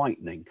make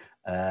whitening,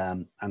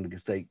 and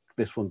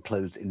this one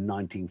closed in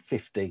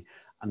 1950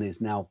 and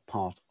is now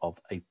part of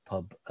a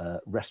pub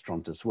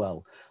restaurant as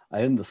well.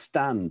 I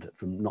understand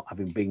from not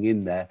having been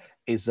in there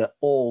is that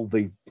all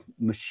the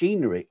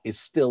machinery is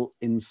still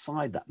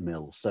inside that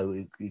mill. So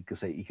you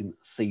can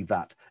see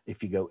that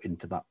if you go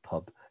into that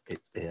pub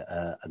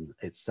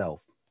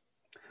itself.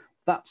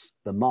 That's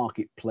the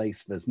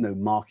marketplace. There's no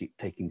market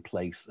taking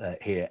place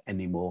here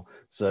anymore.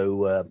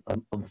 So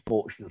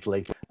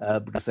unfortunately,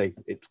 because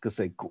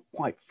they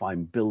quite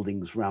fine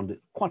buildings around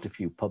it, quite a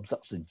few pubs.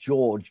 That's the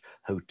George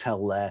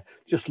Hotel there.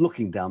 Just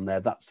looking down there,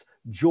 that's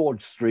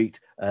George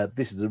Street.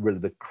 This is really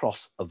the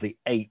cross of the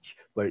H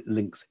where it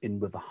links in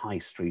with the High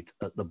Street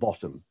at the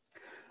bottom.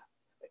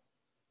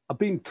 I've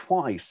been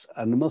twice,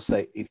 and I must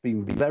say it's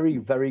been very,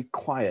 very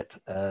quiet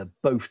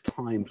both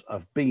times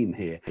I've been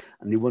here.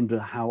 And you wonder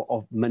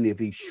how many of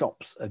these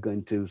shops are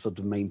going to sort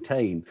of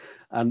maintain.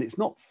 And it's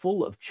not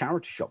full of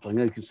charity shops. I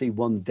know you can see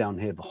one down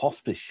here, the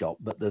hospice shop,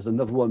 but there's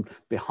another one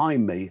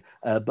behind me.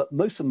 But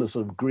most of them are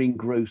sort of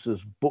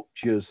greengrocers,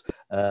 butchers,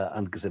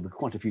 and because there were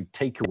quite a few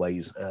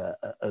takeaways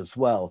as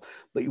well.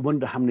 But you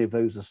wonder how many of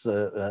those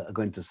are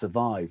going to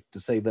survive. To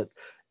say that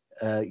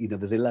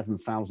there's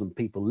 11,000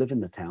 people live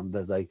in the town.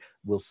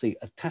 We'll see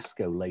a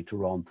Tesco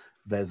later on.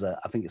 There's I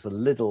think it's a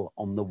Lidl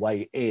on the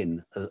way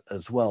in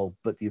as well.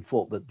 But you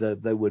thought that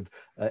there would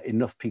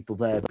enough people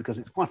there because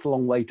it's quite a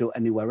long way to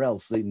anywhere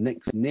else. The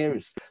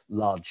nearest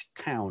large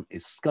town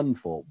is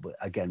Scunthorpe, but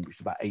again, which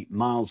is about 8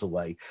 miles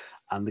away.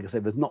 And like I say,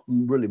 there's not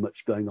really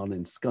much going on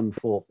in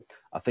Scunthorpe.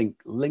 I think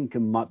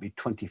Lincoln might be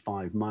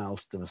 25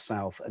 miles to the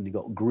south, and you've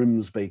got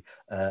Grimsby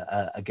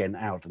again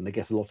out. And I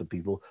guess a lot of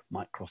people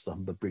might cross the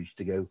Humber Bridge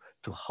to go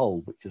to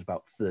Hull, which is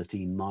about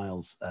 13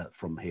 miles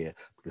from here,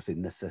 because it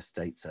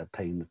necessitates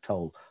paying the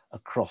toll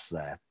across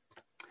there.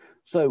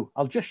 So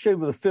I'll just show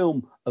you the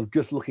film of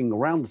just looking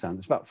around the town.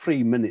 It's about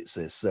 3 minutes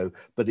this,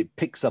 but it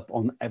picks up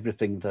on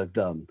everything that I've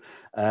done.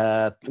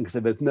 So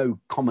there's no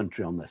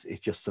commentary on this.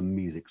 It's just some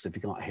music. So if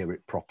you can't hear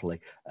it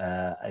properly,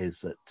 I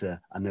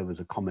know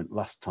there's a comment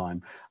last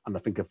time, and I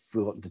think I've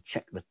forgotten to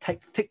check the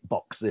tick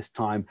box this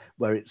time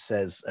where it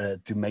says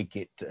to make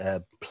it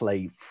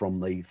play from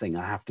the thing.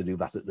 I have to do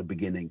that at the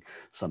beginning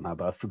somehow,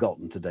 but I've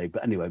forgotten today.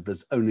 But anyway,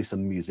 there's only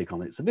some music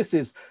on it. So this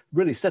is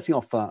really setting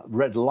off that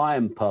Red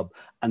Lion pub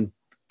and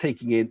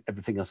taking in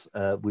everything else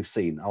we've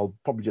seen. I'll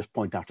probably just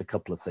point out a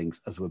couple of things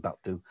as we're about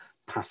to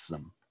pass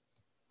them.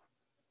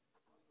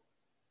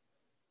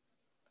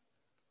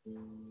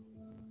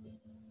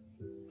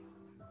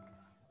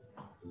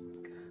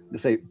 They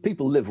say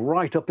people live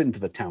right up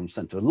into the town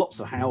centre. Lots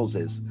of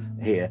houses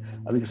here.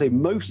 And they say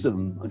most of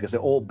them, I guess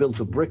they're all built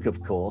of brick,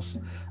 of course,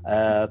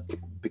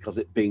 because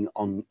it being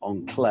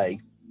on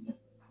clay.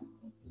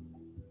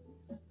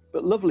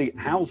 But lovely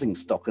housing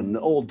stock and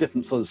all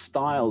different sort of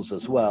styles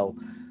as well.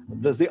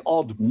 There's the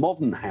odd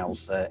modern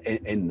house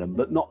in them,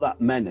 but not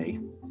that many.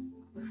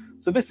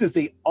 So this is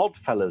the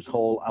Oddfellows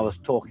Hall I was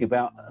talking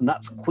about, and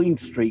that's Queen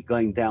Street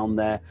going down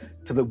there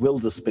to the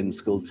Wilderspin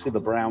School. You see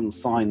the brown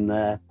sign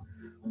there.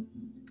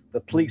 The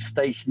police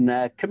station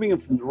there. Coming in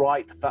from the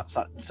right, that's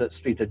that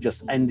street I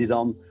just ended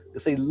on. You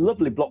see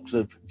lovely blocks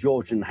of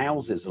Georgian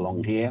houses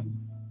along here.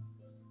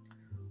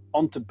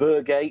 Onto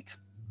Burgate.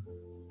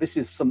 This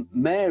is St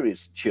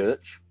Mary's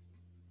Church.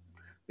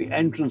 The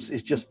entrance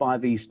is just by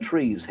these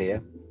trees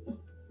here.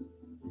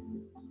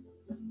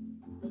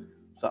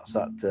 So that's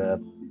that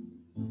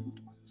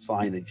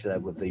signage there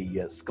with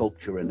the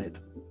sculpture in it.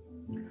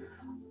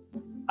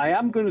 I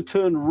am going to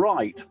turn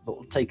right, but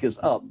will take us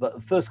up.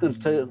 But first going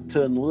to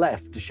turn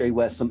left to show you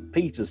where St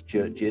Peter's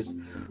Church is.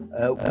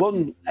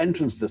 One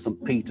entrance to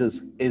St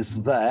Peter's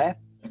is there.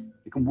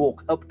 You can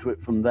walk up to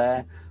it from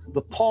there.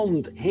 The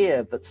pond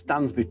here that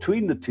stands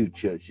between the two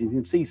churches, you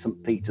can see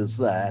St Peter's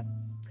there.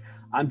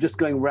 I'm just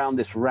going around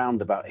this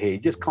roundabout here. You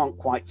just can't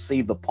quite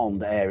see the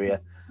pond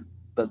area,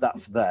 but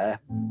that's there.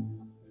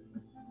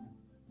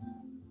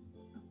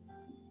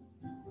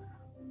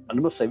 And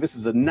I must say, this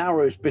is the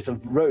narrowest bit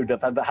of road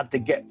I've ever had to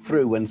get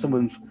through when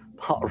someone's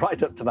parked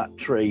right up to that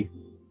tree.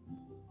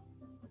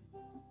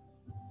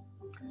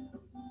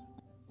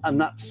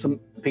 And that's St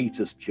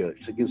Peter's Church.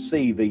 So you can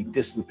see the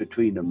distance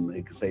between them.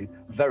 You can see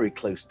very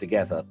close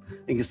together.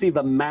 You can see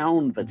the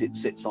mound that it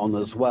sits on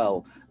as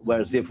well,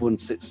 whereas the other one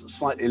sits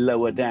slightly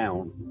lower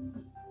down.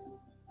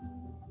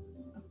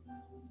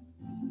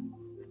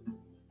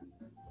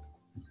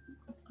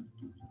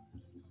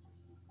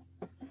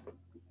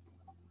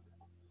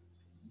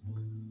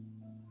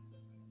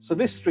 So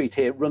this street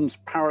here runs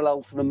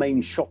parallel to the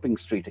main shopping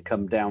street to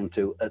come down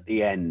to at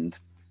the end.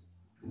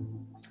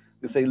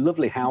 There's a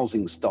lovely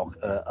housing stock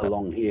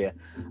along here.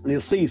 And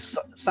you'll see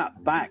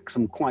sat back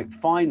some quite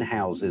fine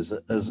houses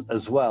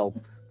as well.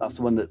 That's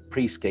the one that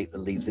Priestgate that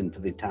leads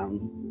into the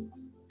town.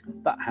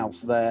 That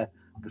house there,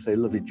 there's a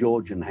lovely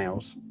Georgian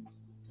house.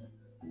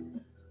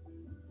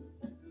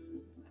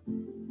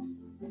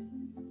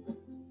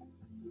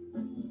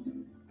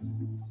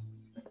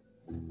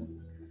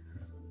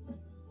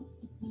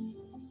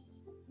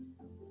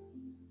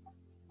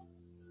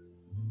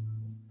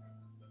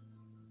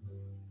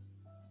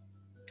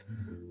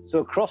 So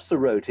across the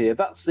road here,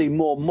 that's the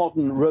more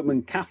modern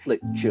Roman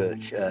Catholic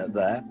church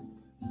there.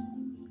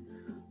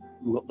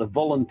 We've got the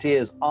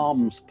Volunteers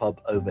Arms pub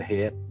over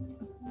here.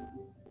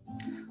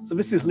 So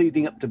this is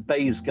leading up to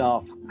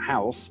Baysgarth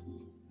House.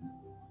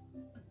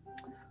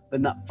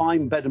 Then that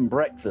fine bed and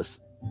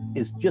breakfast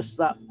is just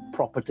that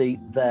property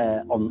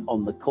there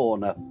on the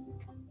corner.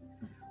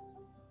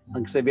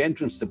 And so the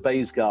entrance to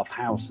Baysgarth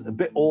House, a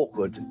bit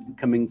awkward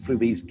coming through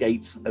these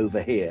gates over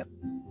here.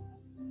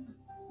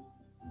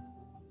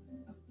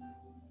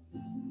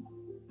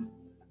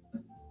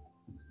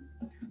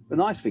 The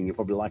nice thing you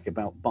probably like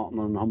about Barton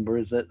and Humber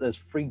is that there's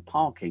free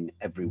parking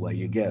everywhere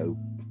you go.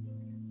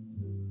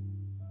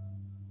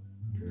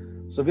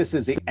 So this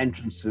is the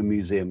entrance to the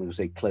museum, as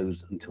they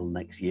close until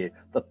next year.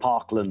 The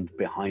parkland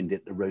behind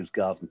it, the rose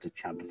garden to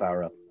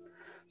Chadfarra.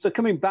 So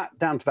coming back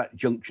down to that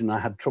junction, I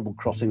had trouble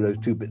crossing those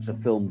two bits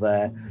of film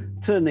there.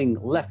 Turning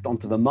left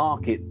onto the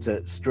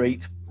Market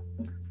Street,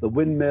 the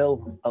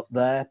windmill up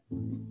there.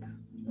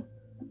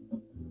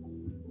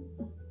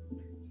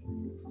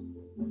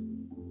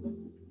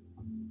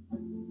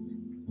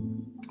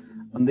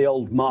 And the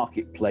old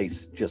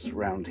marketplace just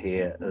around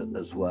here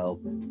as well.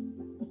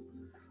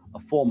 A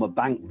former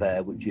bank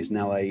there, which is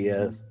now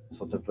a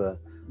sort of a,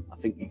 I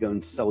think you go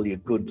and sell your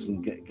goods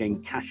and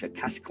gain cash, a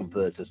cash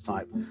converters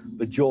type.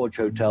 The George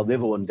Hotel, the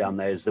other one down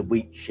there is the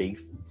Wheat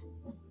Sheaf.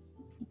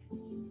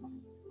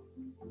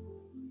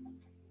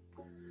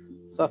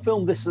 So I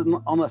filmed this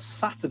on a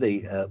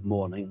Saturday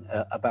morning,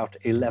 about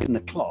 11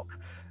 o'clock.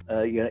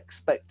 You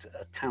expect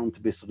a town to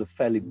be sort of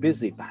fairly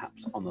busy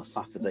perhaps on a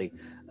Saturday,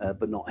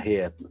 but not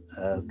here,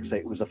 because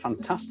it was a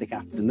fantastic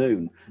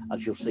afternoon,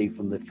 as you'll see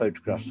from the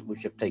photographs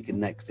which I've taken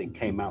next. It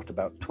came out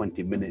about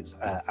 20 minutes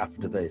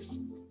after this.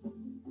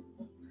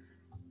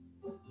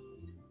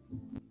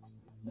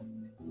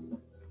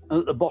 And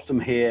at the bottom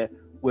here,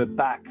 we're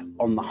back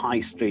on the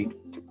high street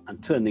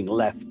and turning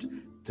left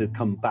to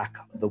come back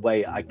the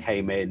way I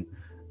came in,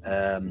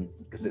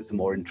 because it's a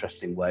more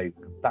interesting way,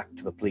 back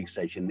to the police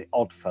station, the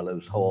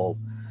Oddfellows Hall,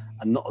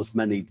 and not as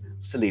many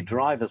silly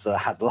drivers as I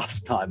had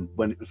last time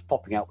when it was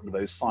popping out one of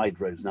those side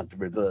roads and had to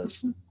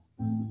reverse.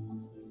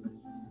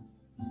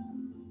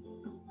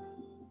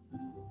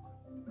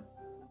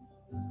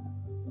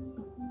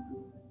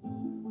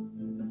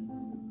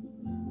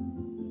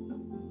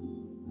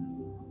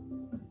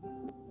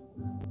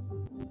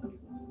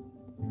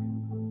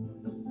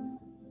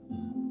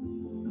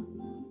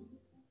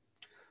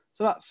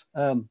 So that's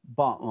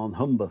Barton on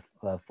Humber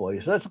for you.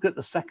 So let's look at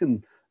the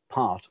second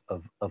part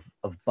of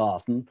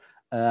Barton,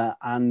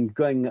 and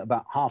going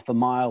about half a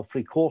mile,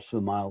 3/4 of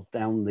a mile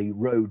down the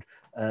road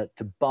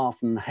to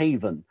Barton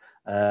Haven.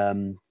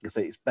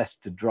 So it's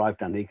best to drive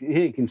down here.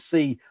 Here you can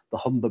see the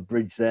Humber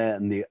Bridge there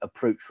and the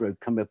approach road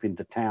coming up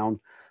into town.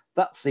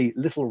 That's the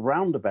little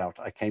roundabout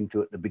I came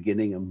to at the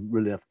beginning and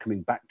really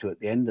coming back to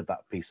at the end of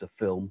that piece of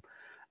film.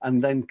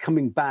 And then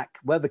coming back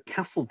where the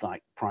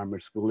Castledyke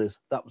Primary School is,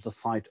 that was the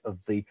site of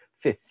the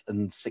 5th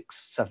and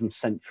 6th, 7th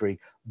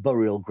century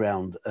burial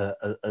ground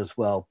as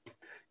well.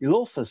 You'll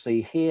also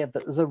see here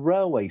that there's a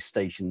railway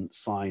station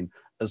sign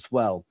as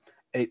well.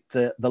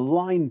 The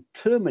line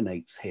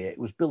terminates here. It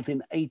was built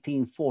in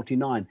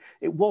 1849.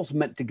 It was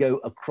meant to go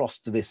across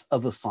to this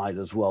other side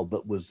as well,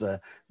 but was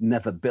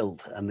never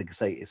built. And they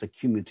say it's a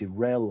cumulative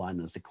rail line,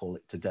 as they call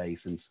it today,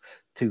 since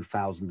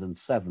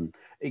 2007.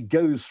 It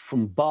goes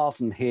from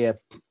Barton here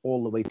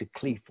all the way to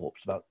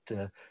Cleethorpes, about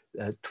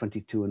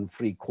 22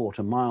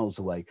 3/4 miles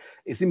away.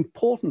 Its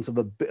importance of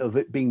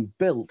it being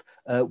built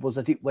was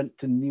that it went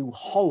to New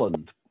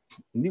Holland.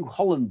 New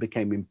Holland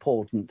became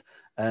important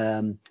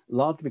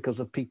largely because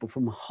of people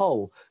from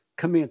Hull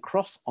coming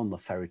across on the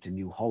ferry to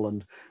New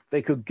Holland.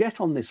 They could get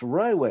on this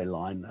railway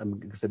line,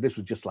 so this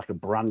was just like a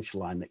branch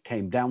line that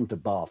came down to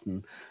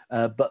Barton,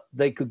 but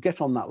they could get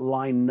on that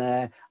line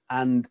there,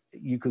 and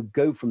you could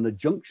go from the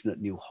junction at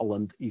New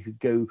Holland, you could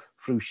go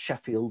through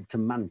Sheffield to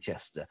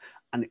Manchester,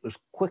 and it was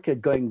quicker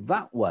going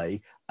that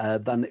way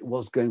than it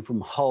was going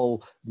from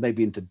Hull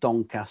maybe into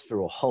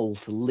Doncaster or Hull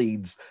to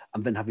Leeds,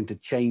 and then having to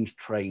change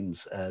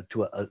trains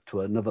to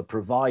another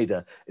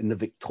provider in the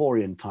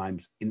Victorian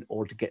times in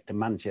order to get to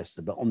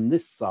Manchester. But on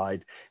this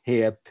side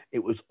here,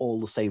 it was all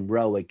the same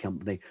railway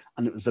company,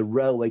 and it was a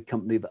railway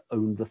company that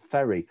owned the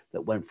ferry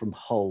that went from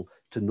Hull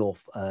to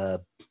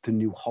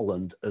New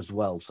Holland as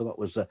well. So that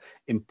was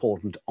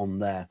important on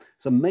there.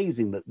 It's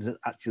amazing that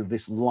actually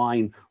this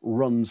line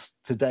runs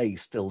today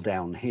still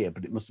down here,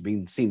 but it must have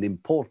been seen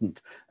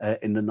important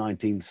in the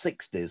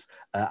 1960s,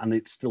 and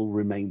it still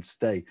remains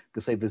today,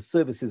 because the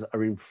services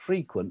are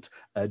infrequent.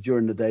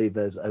 During the day,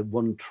 there's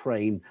one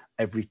train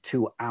every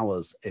 2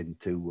 hours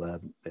into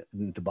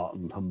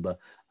Barton and Humber,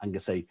 and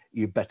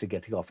you better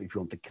get off if you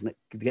want to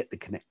get the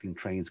connecting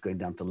trains going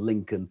down to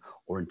Lincoln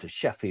or into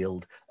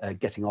Sheffield,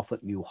 getting off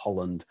at New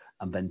Holland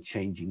and then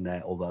changing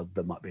there, although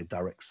there might be a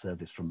direct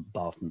service from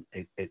Barton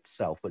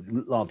itself, but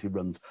it largely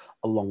runs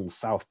along the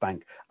South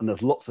Bank, and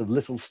there's lots of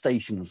little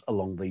stations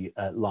along the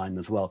line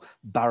as well.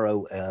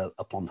 Barrow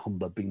upon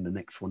Humber being the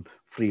next one,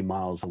 3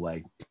 miles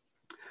away.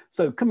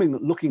 So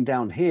looking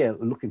down here,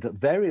 looking at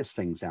various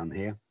things down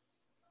here,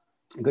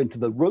 I'm going to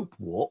the rope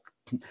walk.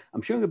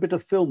 I'm showing a bit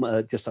of film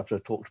just after I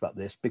talked about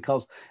this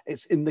because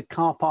it's in the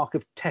car park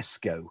of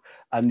Tesco,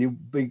 and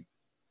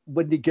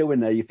when you go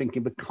in there, you're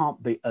thinking there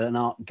can't be an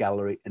art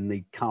gallery in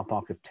the car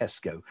park of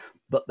Tesco,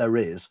 but there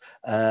is.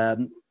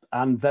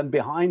 And then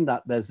behind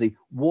that, there's the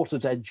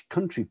Water's Edge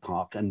Country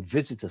Park and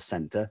Visitor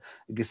Centre,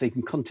 because they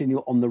can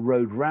continue on the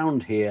road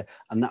round here,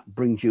 and that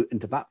brings you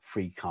into that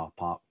free car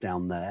park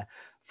down there.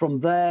 From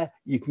there,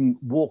 you can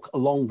walk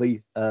along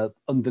the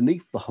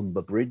underneath the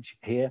Humber Bridge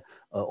here,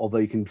 although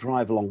you can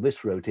drive along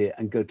this road here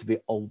and go to the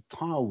Old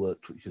Tile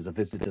Works, which is a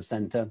visitor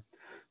centre.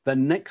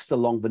 Then next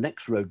along the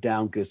next road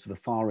down goes to the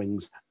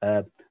Farrings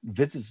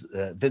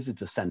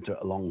visitor centre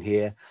along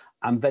here.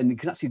 And then you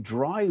can actually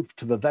drive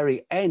to the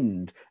very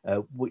end,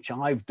 which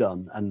I've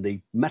done, and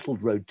the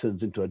metalled road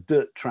turns into a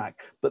dirt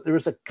track. But there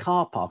is a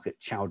car park at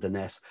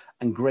Chowderness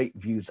and great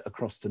views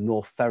across to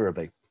North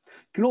Ferriby.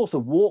 You can also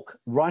walk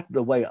right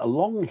the way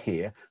along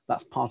here.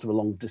 That's part of a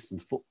long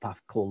distance footpath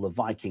called the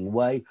Viking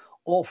Way,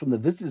 or from the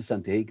visitor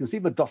centre here. You can see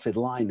the dotted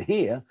line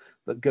here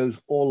that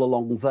goes all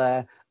along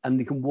there, and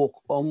you can walk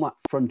on that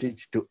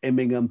frontage to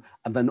Immingham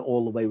and then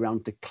all the way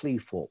around to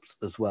Cleethorpes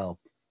as well.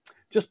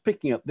 Just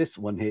picking up this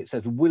one here, it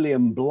says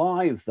William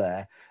Blythe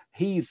there.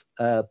 He's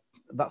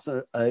that's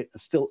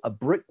still a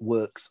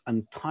brickworks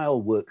and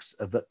tile works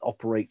that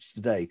operates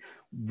today.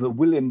 The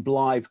William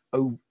Blythe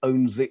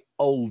owns the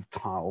old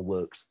tile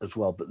works as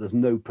well, but there's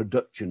no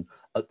production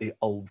at the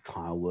old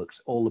tile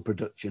works. All the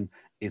production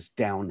is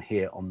down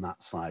here on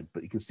that side,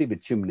 but you can see the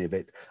chimney of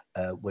it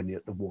when you're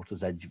at the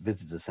Water's Edge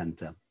Visitor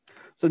Centre.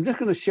 So I'm just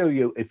going to show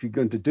you, if you're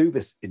going to do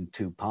this in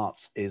two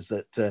parts, is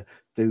that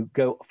to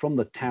go from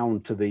the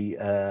town to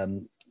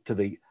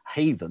the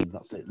haven,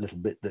 that's a little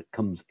bit that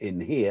comes in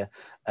here,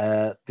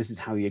 this is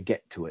how you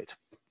get to it.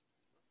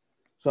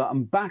 So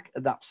I'm back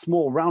at that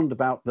small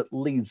roundabout that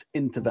leads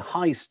into the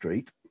high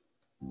street.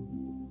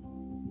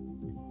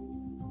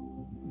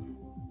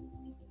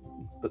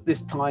 But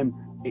this time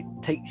it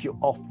takes you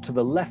off to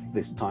the left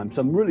this time.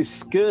 So I'm really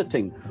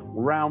skirting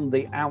round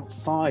the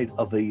outside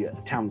of the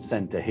town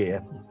centre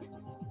here.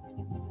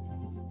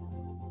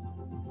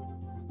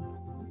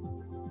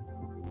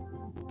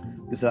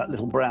 There's that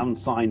little brown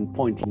sign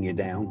pointing you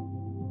down.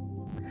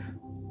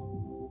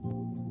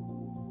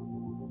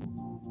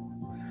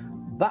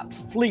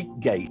 That's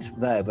Fleetgate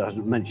there that I was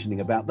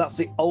mentioning about. That's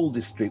the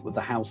oldest street with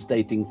the house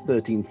dating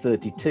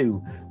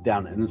 1332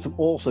 down it. And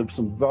also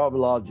some very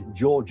large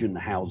Georgian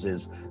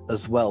houses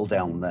as well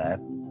down there.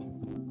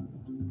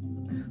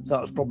 So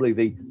that was probably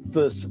the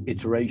first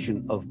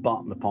iteration of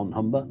Barton upon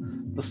Humber.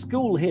 The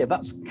school here,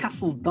 that's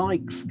Castle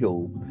Dyke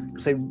School.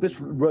 So this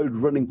road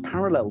running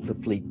parallel to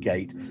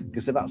Fleetgate,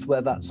 because that's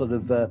where that sort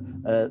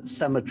of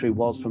cemetery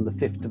was from the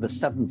 5th to the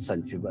 7th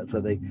century. That's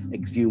where they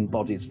exhumed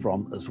bodies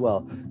from as well.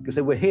 Because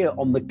we're here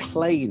on the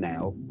clay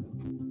now.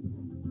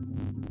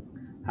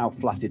 How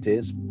flat it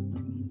is.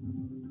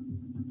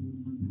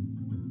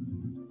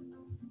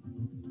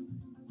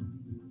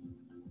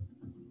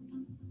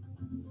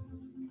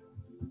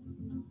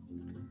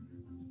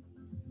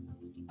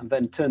 And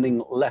then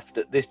turning left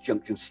at this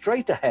junction,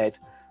 straight ahead,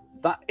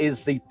 that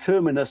is the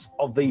terminus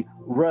of the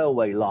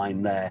railway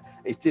line there.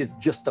 It is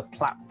just a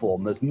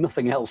platform, there's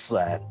nothing else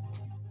there.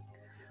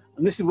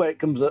 And this is where it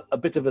comes a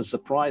bit of a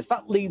surprise.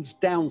 That leads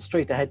down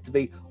straight ahead to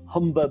the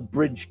Humber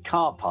Bridge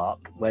car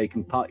park, where you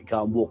can park your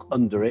car and walk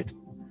under it.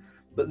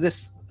 But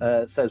this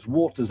says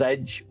Water's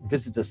Edge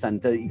Visitor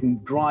Centre. You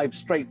can drive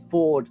straight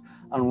forward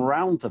and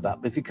round to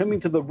that. But if you're coming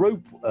to the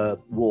rope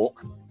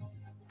walk,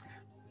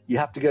 you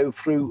have to go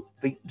through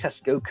the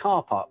Tesco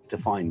car park to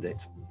find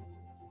it.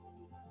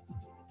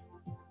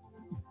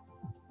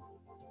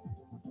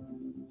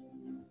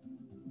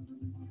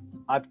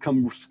 I've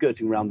come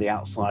skirting around the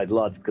outside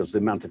large because of the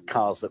amount of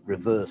cars that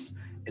reverse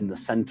in the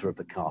centre of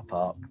the car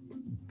park.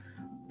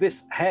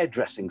 This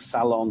hairdressing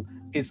salon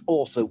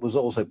was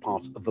also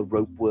part of the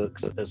rope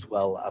works as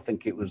well. I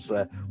think it was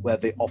where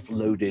they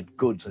offloaded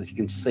goods, as you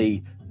can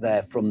see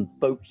there, from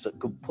boats that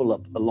could pull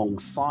up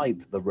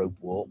alongside the rope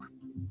walk.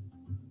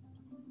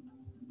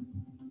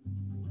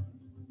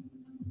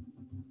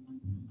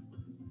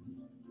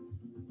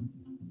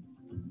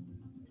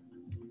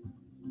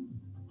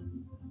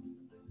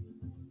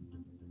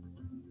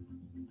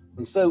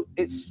 And so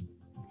it's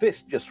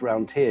this just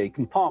round here. You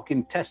can park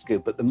in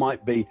Tesco, but there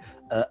might be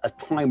a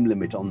time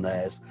limit on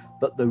theirs.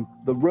 But the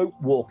rope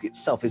walk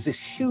itself is this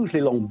hugely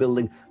long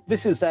building.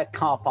 This is their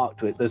car park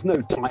to it. There's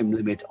no time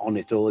limit on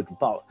it, or you can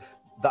park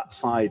that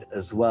side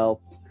as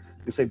well.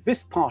 You see,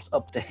 this part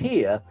up to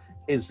here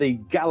is the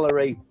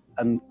gallery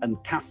and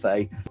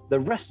cafe. The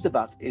rest of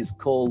that is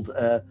called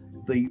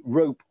the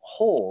Rope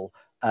Hall,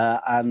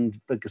 and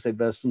because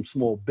there's some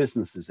small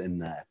businesses in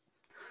there.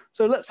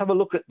 So let's have a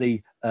look at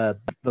the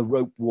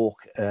rope walk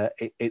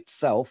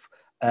itself.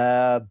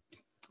 It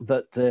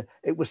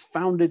was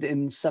founded in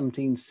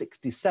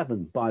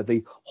 1767 by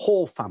the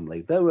Hall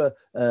family.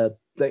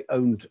 They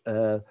owned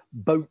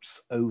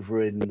boats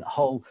over in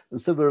Hull,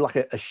 and so they were like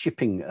a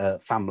shipping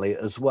family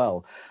as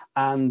well.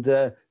 And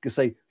because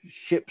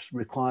ships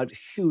required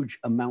huge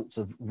amounts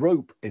of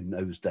rope in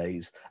those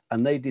days,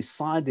 and they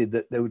decided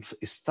that they would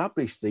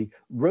establish the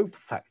rope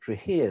factory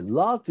here,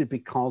 largely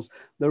because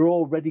they're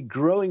already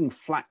growing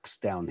flax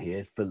down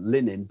here for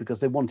linen, because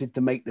they wanted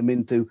to make them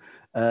into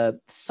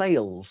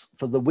sails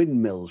for the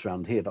windmills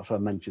around here. That's why I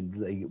mentioned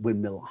the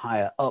windmill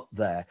higher up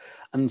there.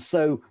 And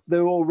so they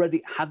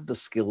already had the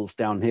skills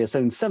down here. So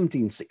in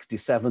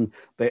 1767,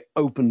 they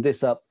opened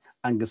this up,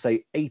 and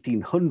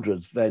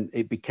 1800s, then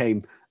it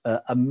became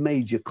a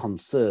major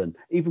concern.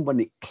 Even when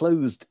it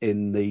closed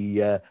in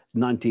the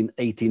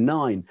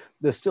 1989,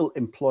 they're still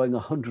employing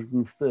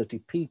 130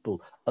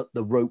 people at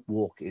the rope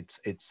walk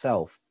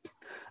itself.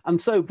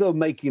 And so they're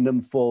making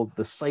them for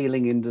the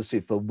sailing industry,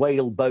 for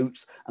whale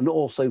boats, and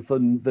also for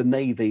the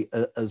Navy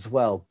as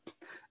well.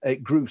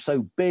 It grew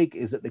so big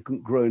is that they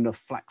couldn't grow enough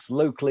flax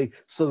locally,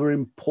 so they're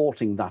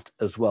importing that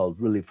as well,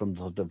 really from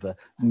sort of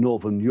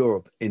Northern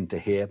Europe into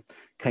here.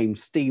 Came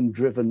steam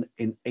driven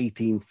in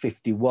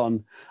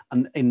 1851,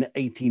 and in the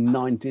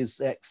 1890s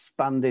they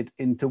expanded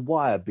into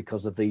wire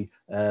because of the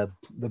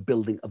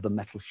building of the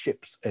metal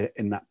ships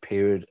in that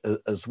period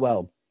as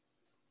well.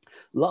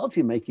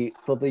 Largely making it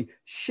for the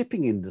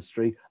shipping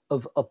industry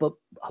of up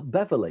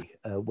Beverley,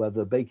 where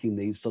they're making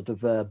these sort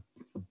of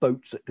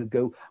boats that could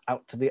go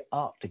out to the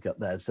Arctic up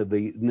there. So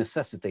the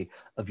necessity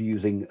of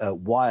using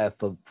wire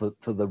for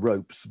the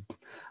ropes.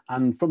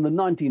 And from the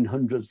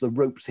 1900s, the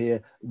ropes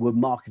here were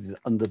marketed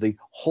under the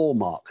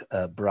Hallmark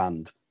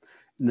brand.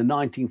 In the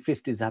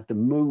 1950s, they had to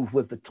move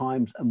with the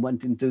times and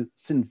went into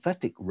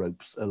synthetic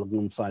ropes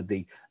alongside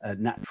the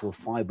natural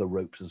fiber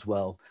ropes as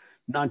well.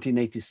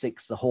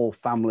 1986, the Hall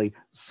family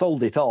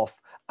sold it off,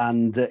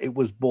 and it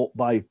was bought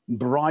by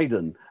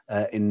Barton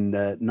in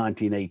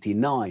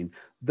 1989.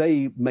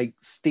 They make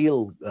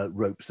steel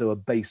ropes, so are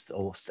based,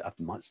 or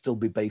might still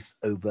be based,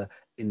 over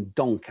in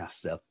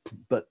Doncaster,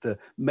 but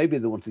maybe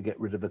they want to get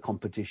rid of the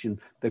competition.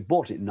 They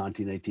bought it in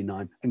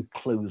 1989 and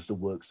closed the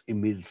works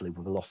immediately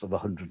with a loss of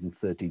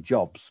 130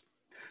 jobs.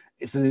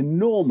 It's an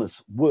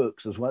enormous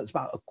works as well. It's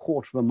about a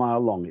quarter of a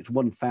mile long. It's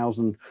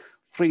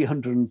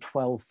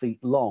 1,312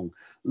 feet long.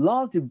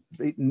 Largely,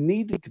 it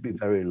needed to be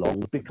very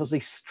long because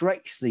they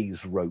stretched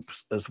these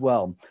ropes as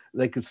well.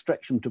 They could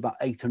stretch them to about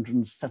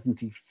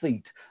 870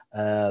 feet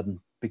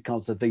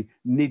because they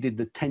needed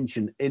the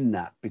tension in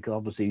that, because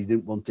obviously you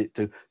didn't want it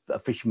to, a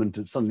fisherman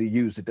to suddenly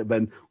use it and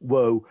then,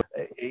 whoa,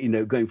 you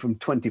know, going from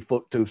 20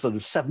 foot to sort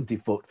of 70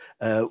 foot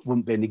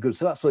wouldn't be any good.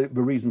 So that's the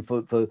reason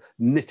for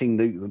matting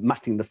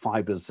the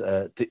fibers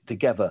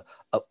together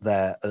up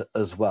there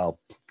as well.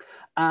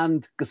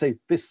 And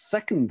this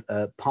second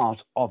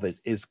part of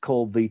it is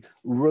called the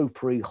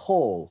Ropery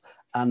Hall.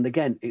 And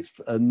again, it's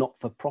a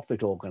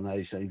not-for-profit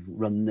organisation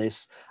run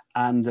this,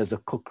 and there's a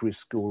cookery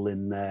school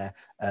in there,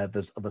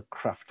 there's other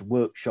craft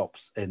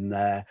workshops in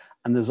there,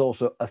 and there's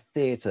also a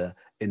theatre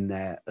in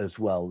there as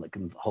well that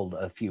can hold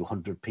a few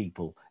hundred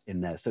people in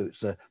there. So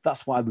it's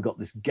that's why we've got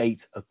this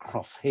gate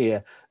across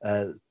here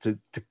to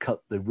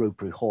cut the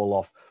Ropery Hall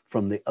off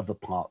from the other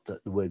part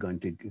that we're going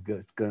to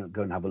go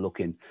and have a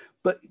look in.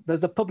 But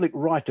there's a public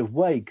right of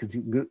way, because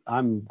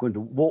I'm going to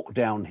walk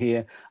down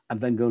here and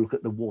then go look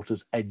at the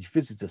Water's Edge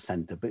Visitor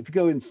Centre. But if you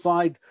go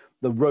inside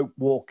the rope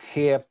walk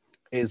here,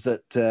 is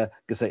that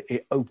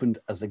it opened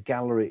as a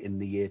gallery in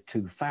the year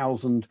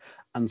 2000,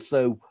 and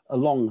so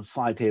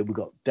alongside here we've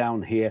got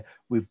down here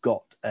we've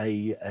got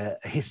a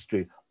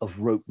history of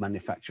rope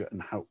manufacture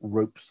and how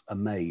ropes are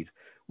made.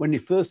 When you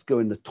first go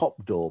in the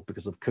top door,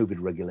 because of COVID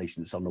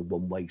regulation, it's on a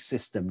one-way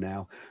system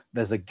now.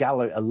 There's a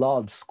gallery, a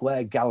large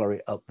square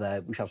gallery up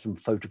there, which has some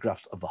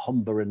photographs of the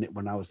Humber in it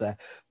when I was there.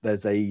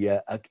 There's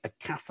a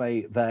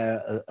cafe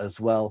there as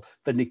well.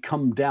 Then you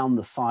come down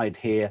the side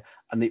here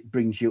and it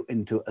brings you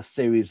into a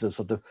series of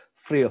sort of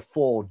 3 or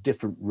 4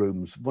 different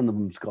rooms. One of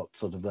them's got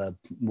sort of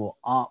more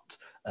art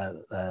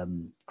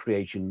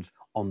creations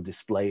on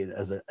display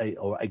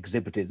or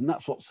exhibited, and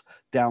that's what's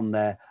down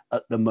there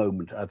at the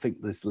moment. I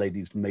think this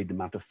lady's made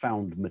them out of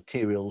found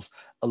materials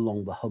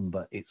along the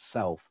Humber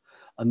itself.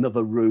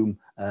 Another room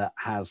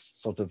has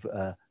sort of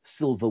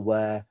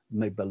silverware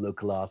made by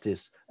local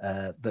artists.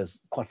 There's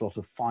quite a lot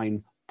of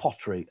fine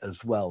pottery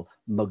as well,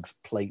 mugs,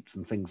 plates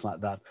and things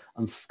like that,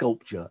 and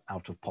sculpture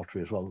out of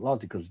pottery as well,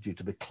 largely because due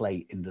to the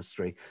clay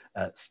industry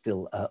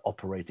still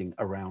operating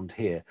around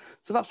here.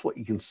 So that's what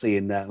you can see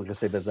in there. Like I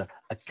say, there's a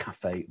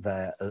cafe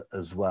there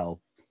as well.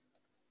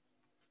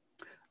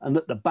 And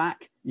at the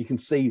back, you can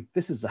see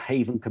this is the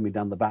haven coming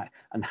down the back,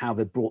 and how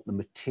they brought the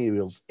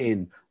materials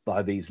in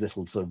by these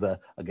little sort of,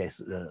 I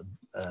guess,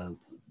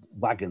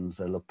 wagons.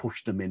 They'll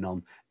push them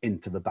in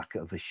into the back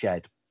of the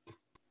shed.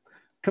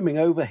 Coming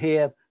over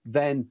here,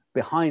 then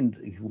behind,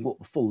 if you walk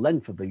the full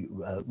length of the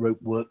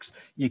rope works,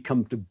 you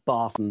come to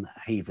Barton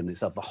Haven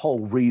itself. The whole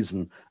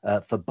reason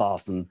for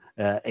Barton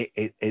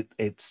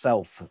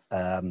itself,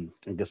 and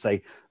to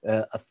say,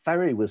 a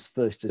ferry was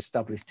first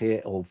established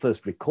here, or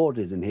first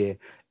recorded in here,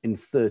 in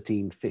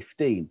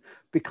 1315,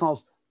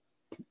 because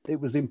it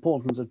was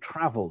important to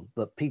travel,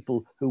 that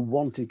people who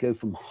wanted to go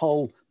from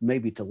Hull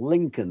maybe to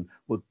Lincoln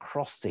would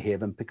cross to here,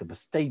 then pick up a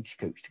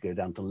stagecoach to go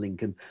down to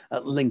Lincoln.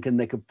 At Lincoln,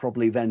 they could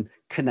probably then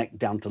connect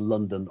down to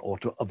London or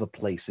to other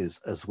places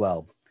as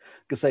well.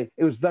 Because it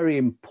was very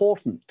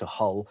important to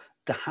Hull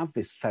to have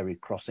this ferry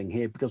crossing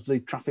here, because the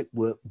traffic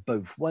worked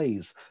both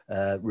ways.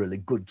 Really,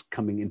 goods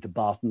coming into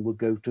Barton would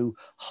go to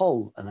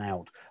Hull and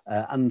out.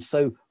 And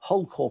so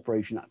Hull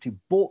Corporation actually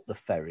bought the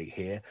ferry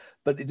here,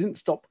 but it didn't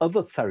stop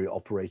other ferry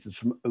operators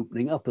from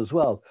opening up as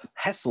well.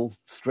 Hessel,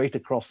 straight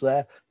across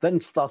there, then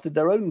started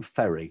their own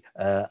ferry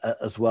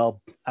as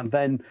well. And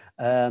then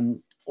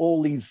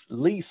all these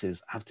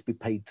leases had to be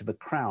paid to the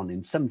Crown. In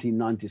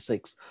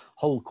 1796,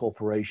 Hull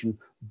Corporation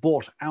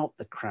bought out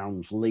the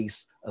Crown's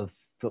lease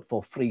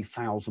for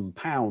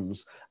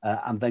 £3,000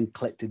 and then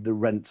collected the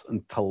rents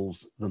and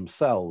tolls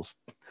themselves.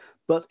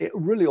 But it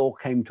really all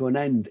came to an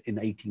end in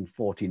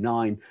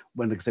 1849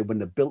 when, like I say, when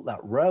they built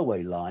that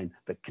railway line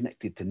that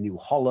connected to New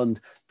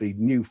Holland. The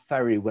new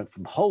ferry went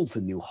from Hull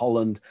to New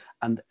Holland,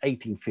 and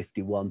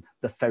 1851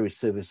 the ferry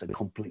service had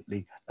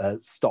completely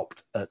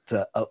stopped at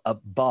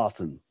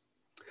Barton.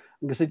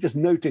 I'm going to say, just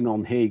noting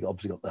on here, you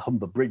obviously got the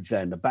Humber Bridge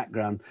there in the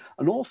background.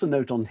 And also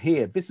note on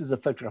here, this is a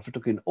photograph I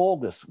took in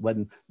August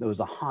when there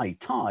was a high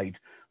tide.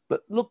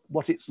 But look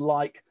what it's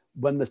like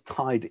when the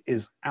tide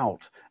is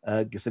out.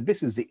 So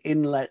this is the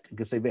inlet,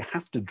 because they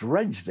have to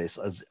dredge this,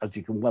 as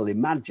you can well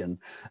imagine.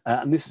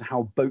 And this is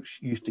how boats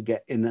used to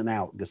get in and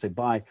out, because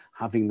by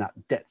having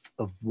that depth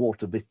of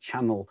water, the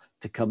channel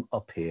to come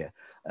up here.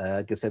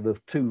 Because there were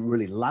two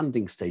really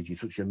landing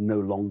stages which are no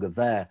longer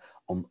there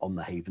on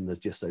the haven. There's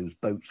just those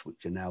boats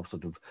which are now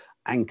sort of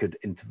anchored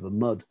into the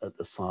mud at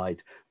the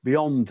side.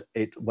 Beyond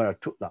it, where I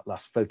took that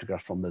last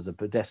photograph from, there's a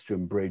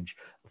pedestrian bridge.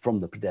 From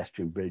the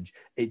pedestrian bridge,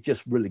 it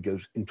just really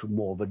goes into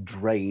more of a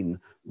drain,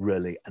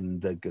 really,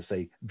 and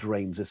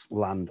drains this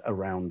land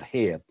around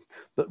here.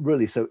 But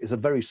really, so it's a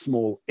very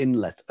small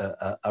inlet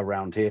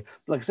around here.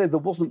 But like I said, there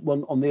wasn't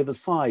one on the other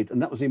side,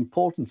 and that was the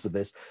importance of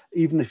this.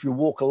 Even if you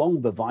walk along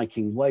the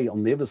Viking Way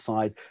on the other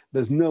side,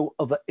 there's no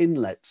other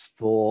inlets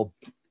for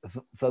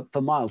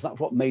miles. That's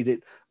what made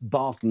it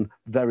Barton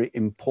very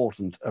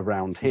important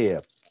around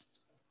here.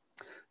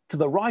 To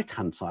the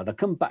right-hand side, I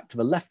come back to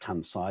the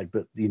left-hand side,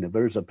 but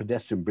there is a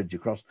pedestrian bridge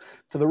across.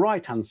 To the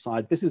right-hand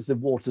side, this is the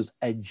Water's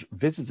Edge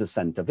Visitor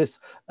Centre. This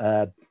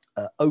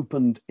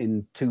opened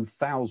in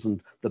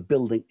 2000, the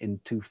building in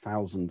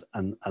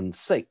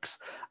 2006.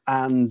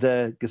 And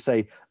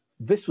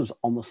this was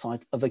on the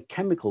site of a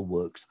chemical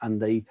works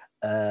and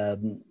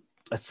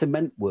a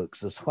cement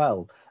works as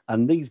well.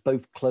 And these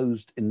both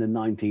closed in the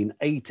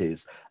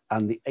 1980s,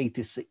 and the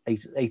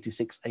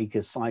 86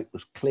 acre site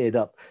was cleared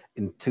up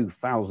in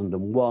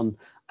 2001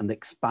 and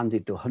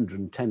expanded to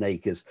 110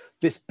 acres.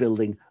 This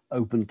building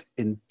opened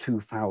in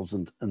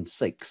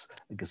 2006,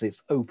 because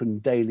it's open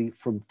daily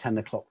from 10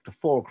 o'clock to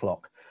 4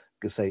 o'clock.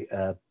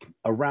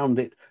 Around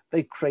it,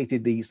 they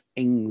created these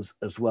ings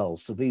as well.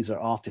 So these are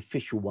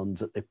artificial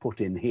ones that they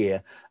put in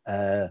here,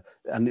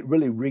 and it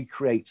really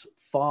recreates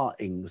far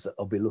ings that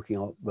I'll be looking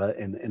at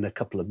in a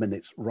couple of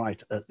minutes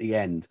right at the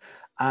end.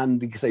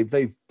 And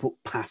they've put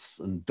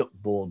paths and duck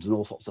boards and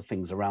all sorts of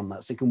things around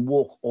that, so you can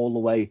walk all the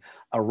way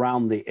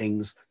around the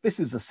ings. This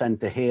is the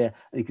centre here,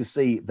 and you can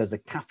see there's a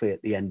cafe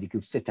at the end. You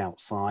can sit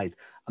outside,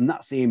 and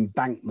that's the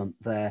embankment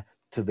there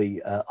to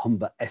the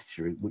Humber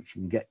estuary, which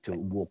you can get to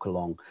and walk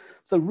along.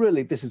 So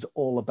really, this is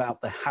all about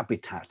the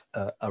habitat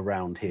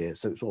around here.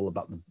 So it's all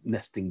about the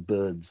nesting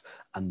birds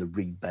and the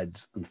reed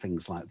beds and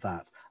things like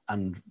that.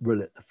 And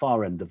really at the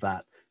far end of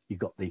that, you've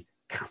got the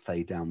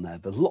cafe down there.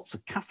 There's lots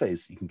of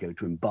cafes you can go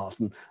to in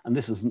Barton, and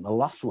this isn't the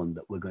last one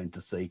that we're going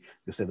to see.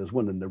 There's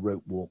one in the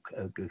rope walk,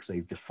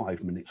 just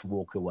 5 minutes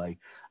walk away,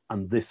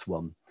 and this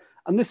one.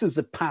 And this is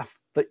the path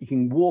that you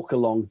can walk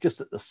along just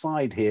at the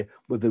side here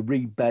with the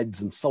reed beds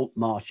and salt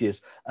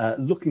marshes,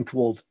 looking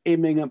towards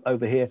Immingham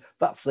over here.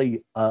 That's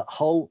the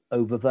Hull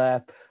over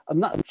there.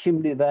 And that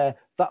chimney there,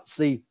 that's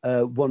the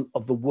one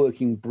of the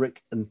working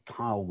brick and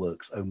tile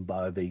works owned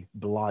by the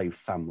Blythe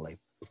family.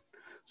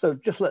 So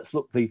just let's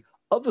look the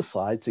other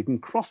side, so you can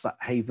cross that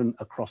haven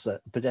across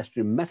a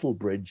pedestrian metal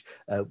bridge,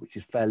 which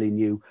is fairly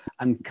new,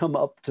 and come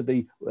up to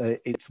the,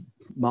 it's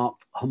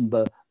marked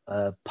Humber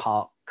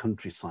Park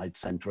Countryside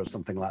Centre or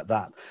something like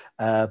that,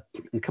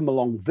 and come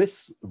along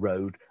this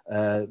road.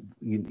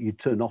 You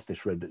turn off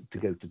this road to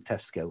go to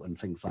Tesco and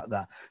things like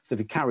that. So if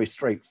you carry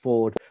straight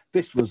forward,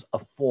 this was a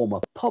former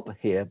pub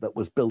here that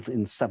was built in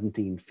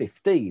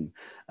 1715,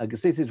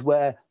 because this is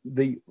where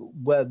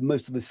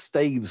most of the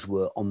staves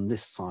were on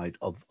this side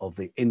of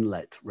the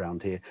inlet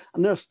round here,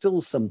 and there are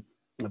still some,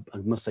 I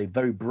must say,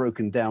 very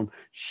broken down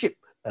ship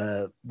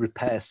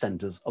repair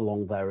centres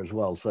along there as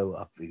well, so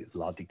I've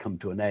largely come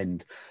to an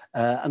end.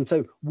 And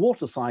so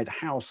Waterside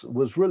House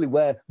was really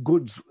where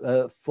goods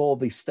for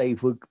the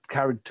stave were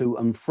carried to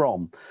and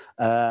from.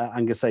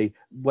 And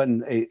when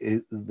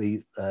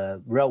the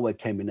railway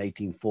came in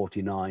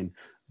 1849,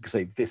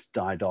 this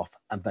died off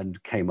and then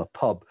became a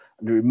pub,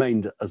 and it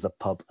remained as a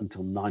pub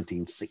until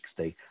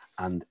 1960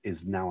 and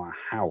is now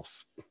a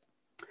house.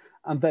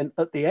 And then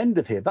at the end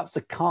of here, that's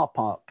the car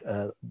park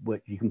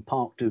where you can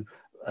park to,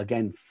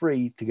 again,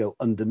 free to go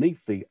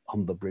underneath the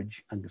Humber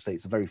Bridge. And say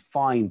it's a very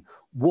fine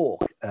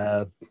walk.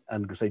 And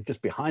say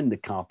just behind the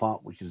car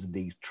park, which is in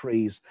these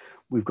trees,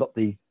 we've got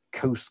the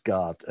Coast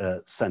Guard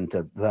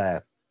Centre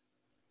there.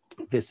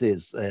 This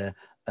is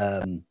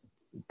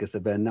because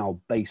they're now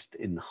based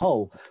in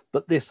Hull,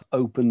 but this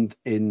opened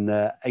in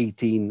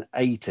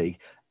 1880.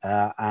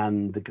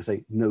 And because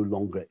they no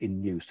longer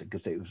in use,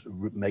 because it was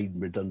made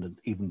redundant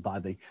even by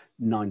the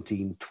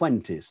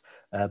 1920s.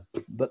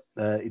 But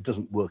it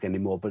doesn't work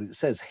anymore. But it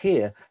says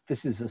here,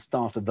 this is the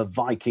start of the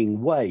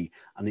Viking Way,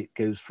 and it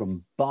goes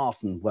from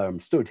Barton, where I'm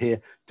stood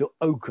here, to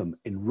Oakham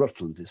in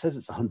Rutland. It says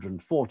it's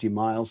 140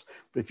 miles,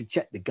 but if you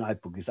check the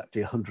guidebook, it's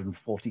actually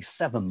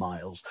 147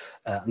 miles,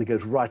 and it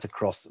goes right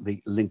across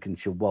the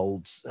Lincolnshire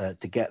Wolds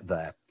to get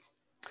there.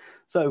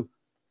 So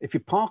if you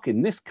park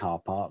in this car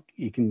park,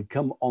 you can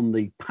come on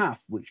the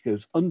path which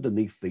goes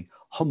underneath the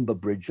Humber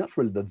Bridge. That's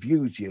really the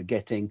views you're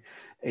getting.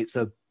 It's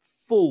a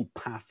full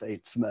path.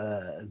 It's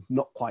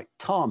not quite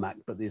tarmac,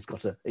 but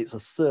it's a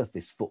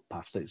surface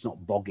footpath, so it's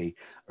not boggy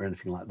or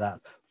anything like that.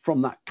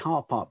 From that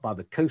car park by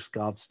the Coast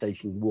Guard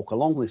station, walk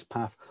along this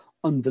path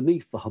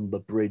underneath the Humber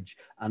Bridge,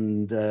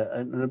 and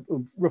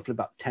roughly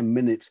about 10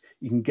 minutes,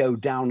 you can go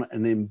down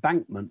an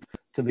embankment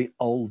to the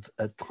old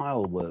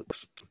tile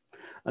works.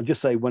 And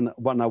just say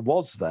when I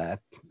was there,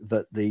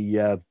 that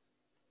the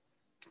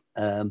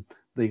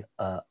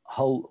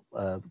whole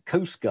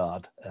Coast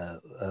Guard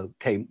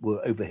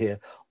were over here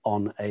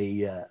on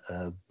a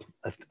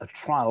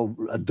trial,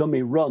 a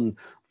dummy run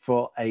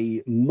for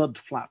a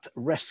mudflat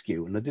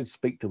rescue, and I did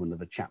speak to one of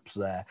the chaps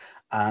there,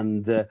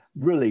 and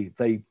really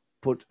they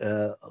put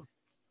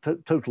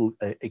total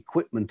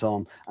equipment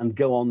on and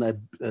go on their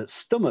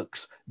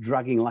stomachs,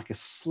 dragging like a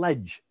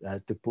sledge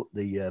to put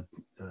the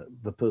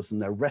person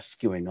they're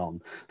rescuing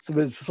on. So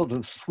they're sort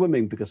of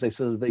swimming because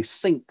they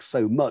sink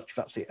so much.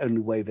 That's the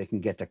only way they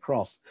can get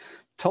across.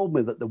 Told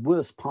me that the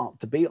worst part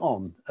to be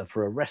on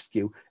for a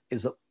rescue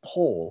is at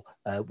Paul,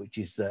 which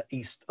is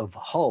east of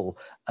Hull,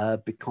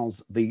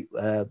 because the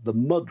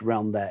mud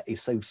around there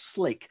is so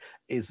slick,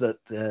 is that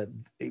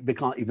they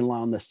can't even lie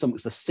on their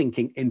stomachs. They're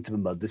sinking into the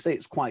mud. They say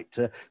it's quite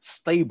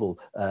stable,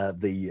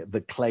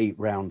 the clay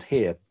round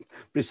here.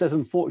 But it says,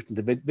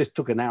 unfortunately, this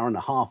took an hour and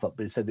a half up,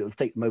 but it said it would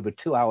take them over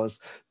 2 hours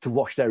to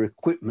wash their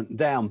equipment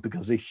down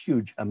because there's a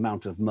huge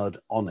amount of mud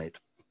on it.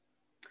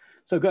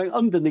 So going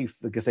underneath,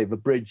 like I say, the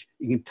bridge,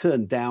 you can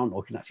turn down or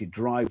you can actually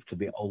drive to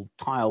the old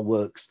tile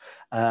works.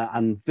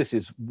 And this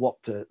is what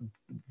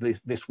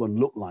this one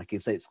looked like.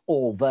 It's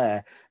all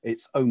there.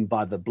 It's owned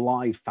by the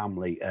Blythe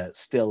family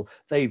still.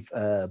 They've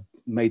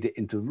made it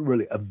into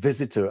really a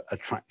visitor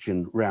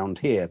attraction round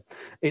here.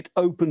 It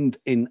opened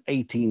in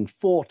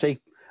 1840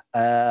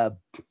 to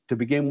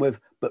begin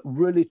with, but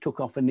really took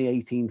off in the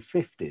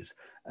 1850s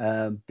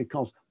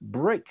because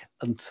brick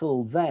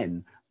until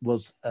then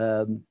was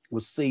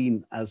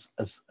seen as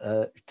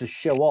to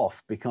show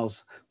off,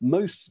 because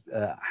most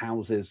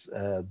houses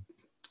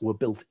were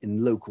built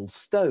in local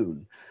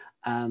stone.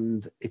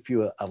 And if you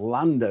were a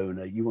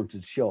landowner, you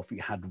wanted to show off you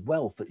had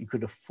wealth, that you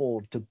could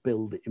afford to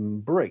build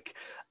in brick.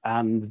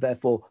 And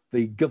therefore,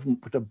 the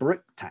government put a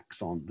brick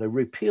tax on. They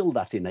repealed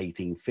that in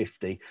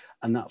 1850.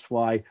 And that's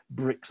why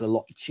brick's a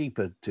lot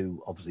cheaper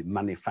to obviously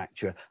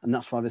manufacture. And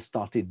that's why they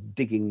started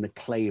digging the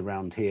clay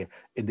around here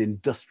in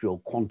industrial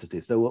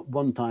quantities. So at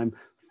one time,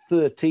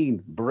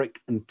 13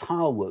 brick and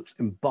tile works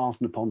in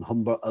Barton upon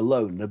Humber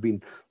alone. There have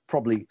been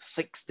probably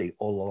 60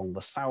 all along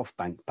the South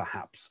Bank,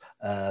 perhaps.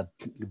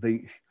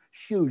 The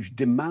huge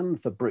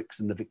demand for bricks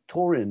in the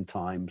Victorian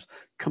times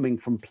coming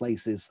from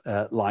places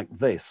like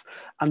this.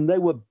 And they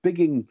were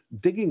digging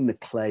the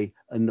clay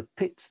and the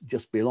pits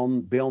just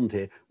beyond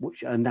here,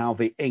 which are now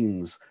the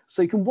ings.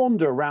 So you can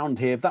wander around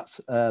here. That's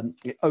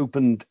it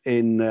opened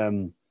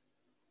in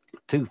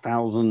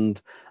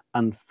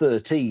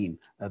 2013,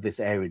 this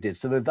area did.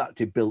 So they've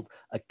actually built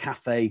a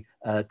cafe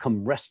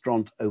come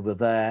restaurant over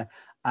there,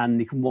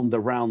 and you can wander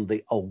around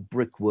the old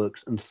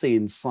brickworks and see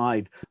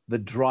inside the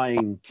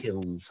drying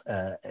kilns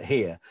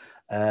here.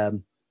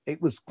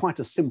 It was quite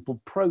a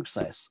simple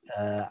process,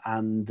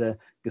 and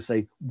you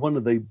say one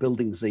of the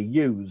buildings they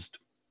used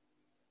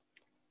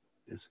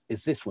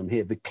is this one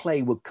here. The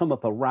clay would come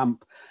up a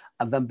ramp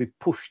and then be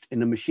pushed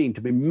in a machine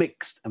to be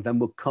mixed, and then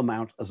would come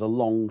out as a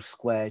long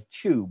square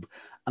tube.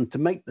 And to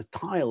make the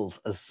tiles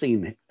as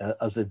seen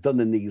as they've done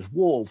in these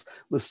walls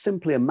was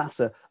simply a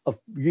matter of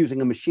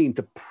using a machine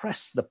to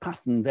press the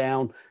pattern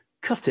down,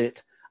 cut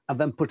it, and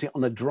then put it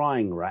on a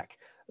drying rack.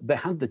 They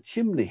had the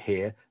chimney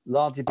here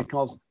largely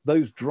because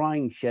those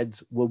drying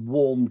sheds were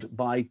warmed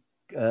by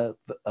a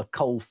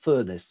coal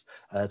furnace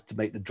to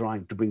make the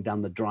drying, to bring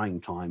down the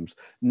drying times.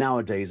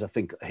 Nowadays, I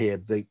think here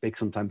they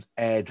sometimes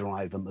air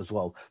dry them as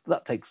well, but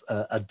that takes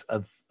a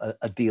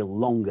deal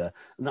longer,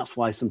 and that's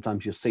why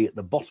sometimes you see at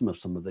the bottom of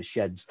some of the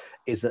sheds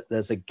is that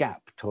there's a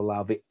gap to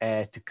allow the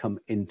air to come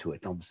into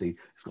it. And obviously,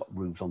 it's got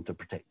roofs on to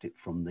protect it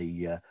from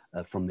the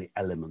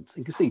elements.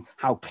 You can see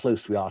how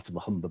close we are to the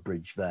Humber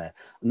Bridge there,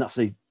 and that's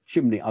the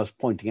chimney I was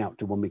pointing out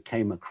to when we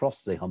came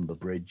across the Humber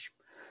Bridge.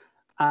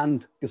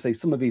 And you say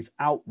some of these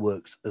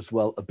outworks as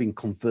well have been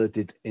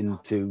converted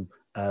into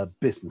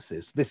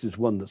businesses. This is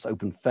one that's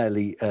opened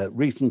fairly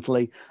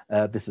recently.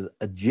 This is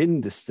a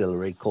gin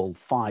distillery called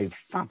 5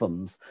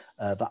 Fathoms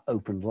that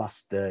opened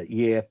last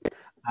year.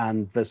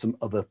 And there's some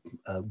other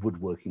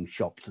woodworking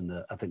shops, and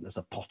I think there's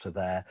a potter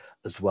there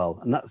as well.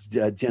 And that's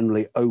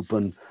generally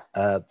open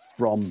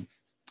from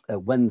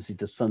Wednesday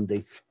to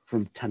Sunday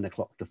from 10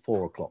 o'clock to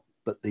 4 o'clock.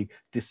 But the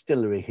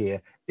distillery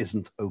here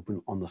isn't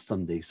open on a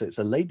Sunday. So it's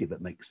a lady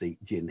that makes the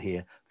gin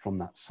here from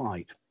that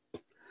site.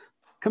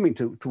 Coming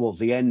towards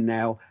the end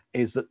now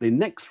is that the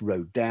next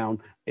road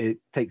down, it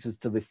takes us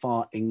to the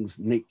Far Ings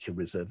Nature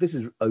Reserve. This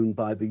is owned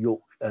by the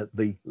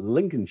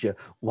Lincolnshire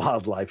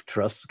Wildlife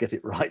Trust, get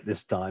it right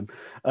this time.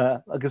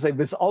 Like I say,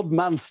 this odd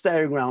man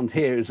staring around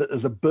here is that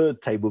there's a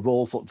bird table with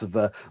all sorts of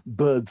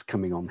birds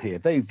coming on here.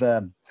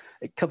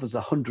 It covers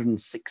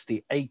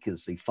 160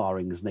 acres, the Far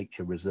Ings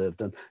Nature Reserve,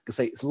 and I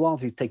say it's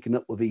largely taken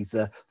up with these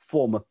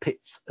former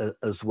pits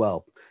as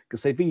well.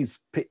 Because these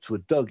pits were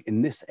dug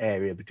in this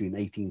area between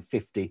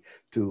 1850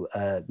 to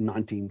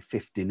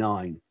 1959.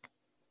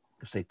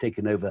 Because they've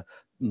taken over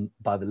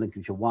by the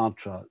Lincolnshire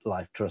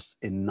Wildlife Trust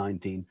in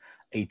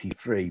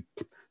 1983.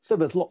 So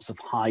there's lots of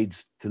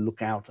hides to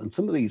look out, and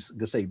some of these,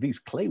 like I say, these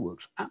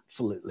clayworks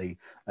absolutely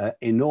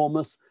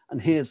enormous.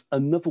 And here's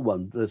another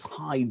one. There's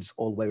hides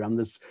all the way around.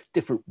 There's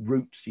different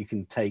routes you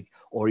can take,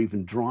 or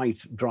even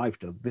drive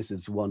to. This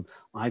is one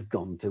I've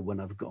gone to when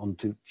I've gone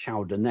to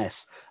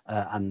Chowderness,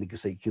 and you can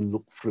see you can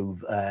look through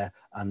there,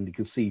 and you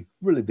can see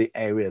really the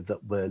area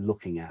that we're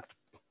looking at.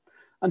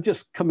 And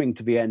just coming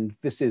to the end,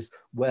 this is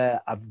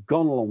where I've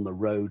gone along the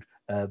road.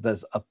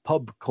 There's a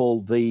pub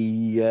called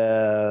the,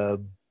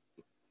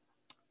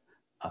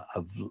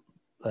 I've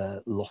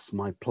lost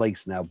my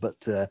place now, but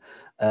there's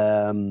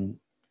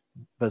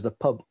a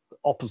pub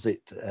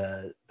opposite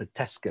the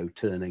Tesco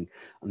turning.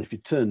 And if you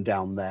turn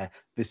down there,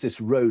 there's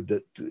this road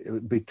that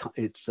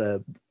it's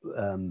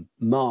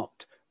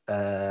marked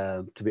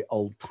to the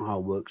old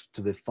tile works,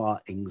 to the Far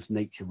Ings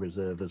Nature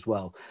Reserve as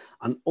well.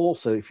 And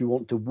also, if you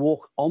want to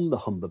walk on the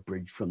Humber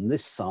Bridge from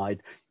this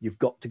side, you've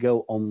got to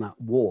go on that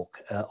walk,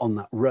 on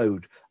that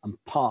road, and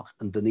park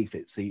underneath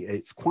it. See,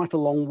 it's quite a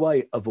long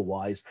way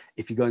otherwise.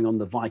 If you're going on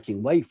the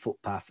Viking Way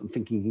footpath and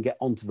thinking you can get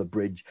onto the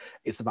bridge,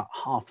 it's about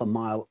half a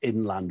mile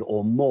inland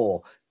or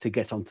more to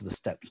get onto the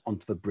steps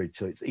onto the bridge.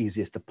 So it's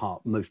easiest to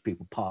park. Most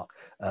people park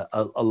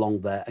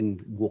along there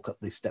and walk up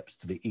these steps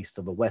to the east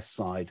or the west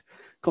side.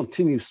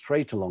 Continue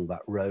straight along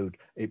that road.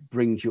 It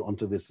brings you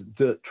onto this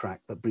dirt track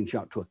that brings you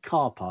out to a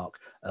car park,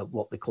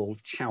 what they call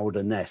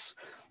Chowderness.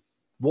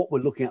 What we're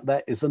looking at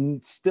there is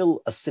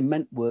still a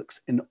cement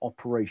works in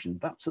operation.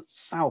 That's at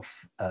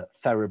South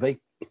Ferriby.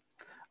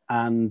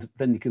 And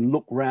then you can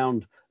look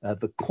round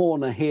the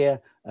corner here.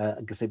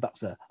 I can say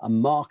that's a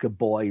marker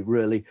buoy,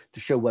 really, to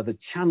show where the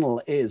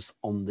channel is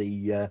on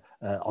the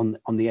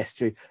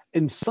estuary.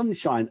 In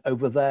sunshine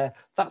over there,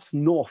 that's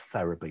North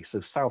Ferriby.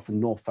 So South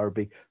and North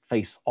Ferriby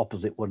face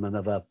opposite one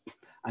another.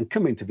 And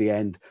coming to the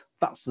end,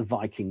 that's the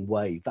Viking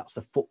Way. That's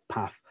the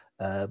footpath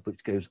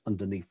which goes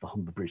underneath the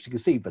Humber Bridge. You can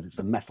see, but it's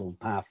a metal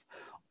path.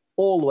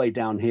 All the way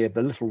down here,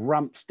 the little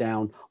ramps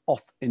down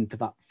off into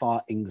that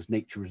Far Ings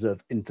Nature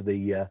Reserve, into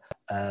the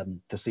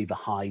to see the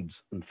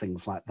hides and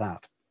things like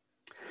that.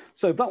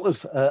 So that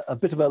was a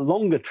bit of a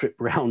longer trip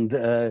round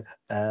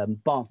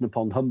Barton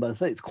upon Humber.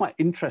 So it's quite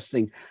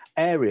interesting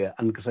area,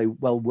 and say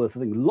well worth a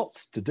thing.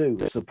 Lots to do.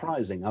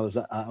 Surprising. I was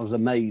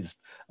amazed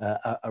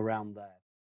around there.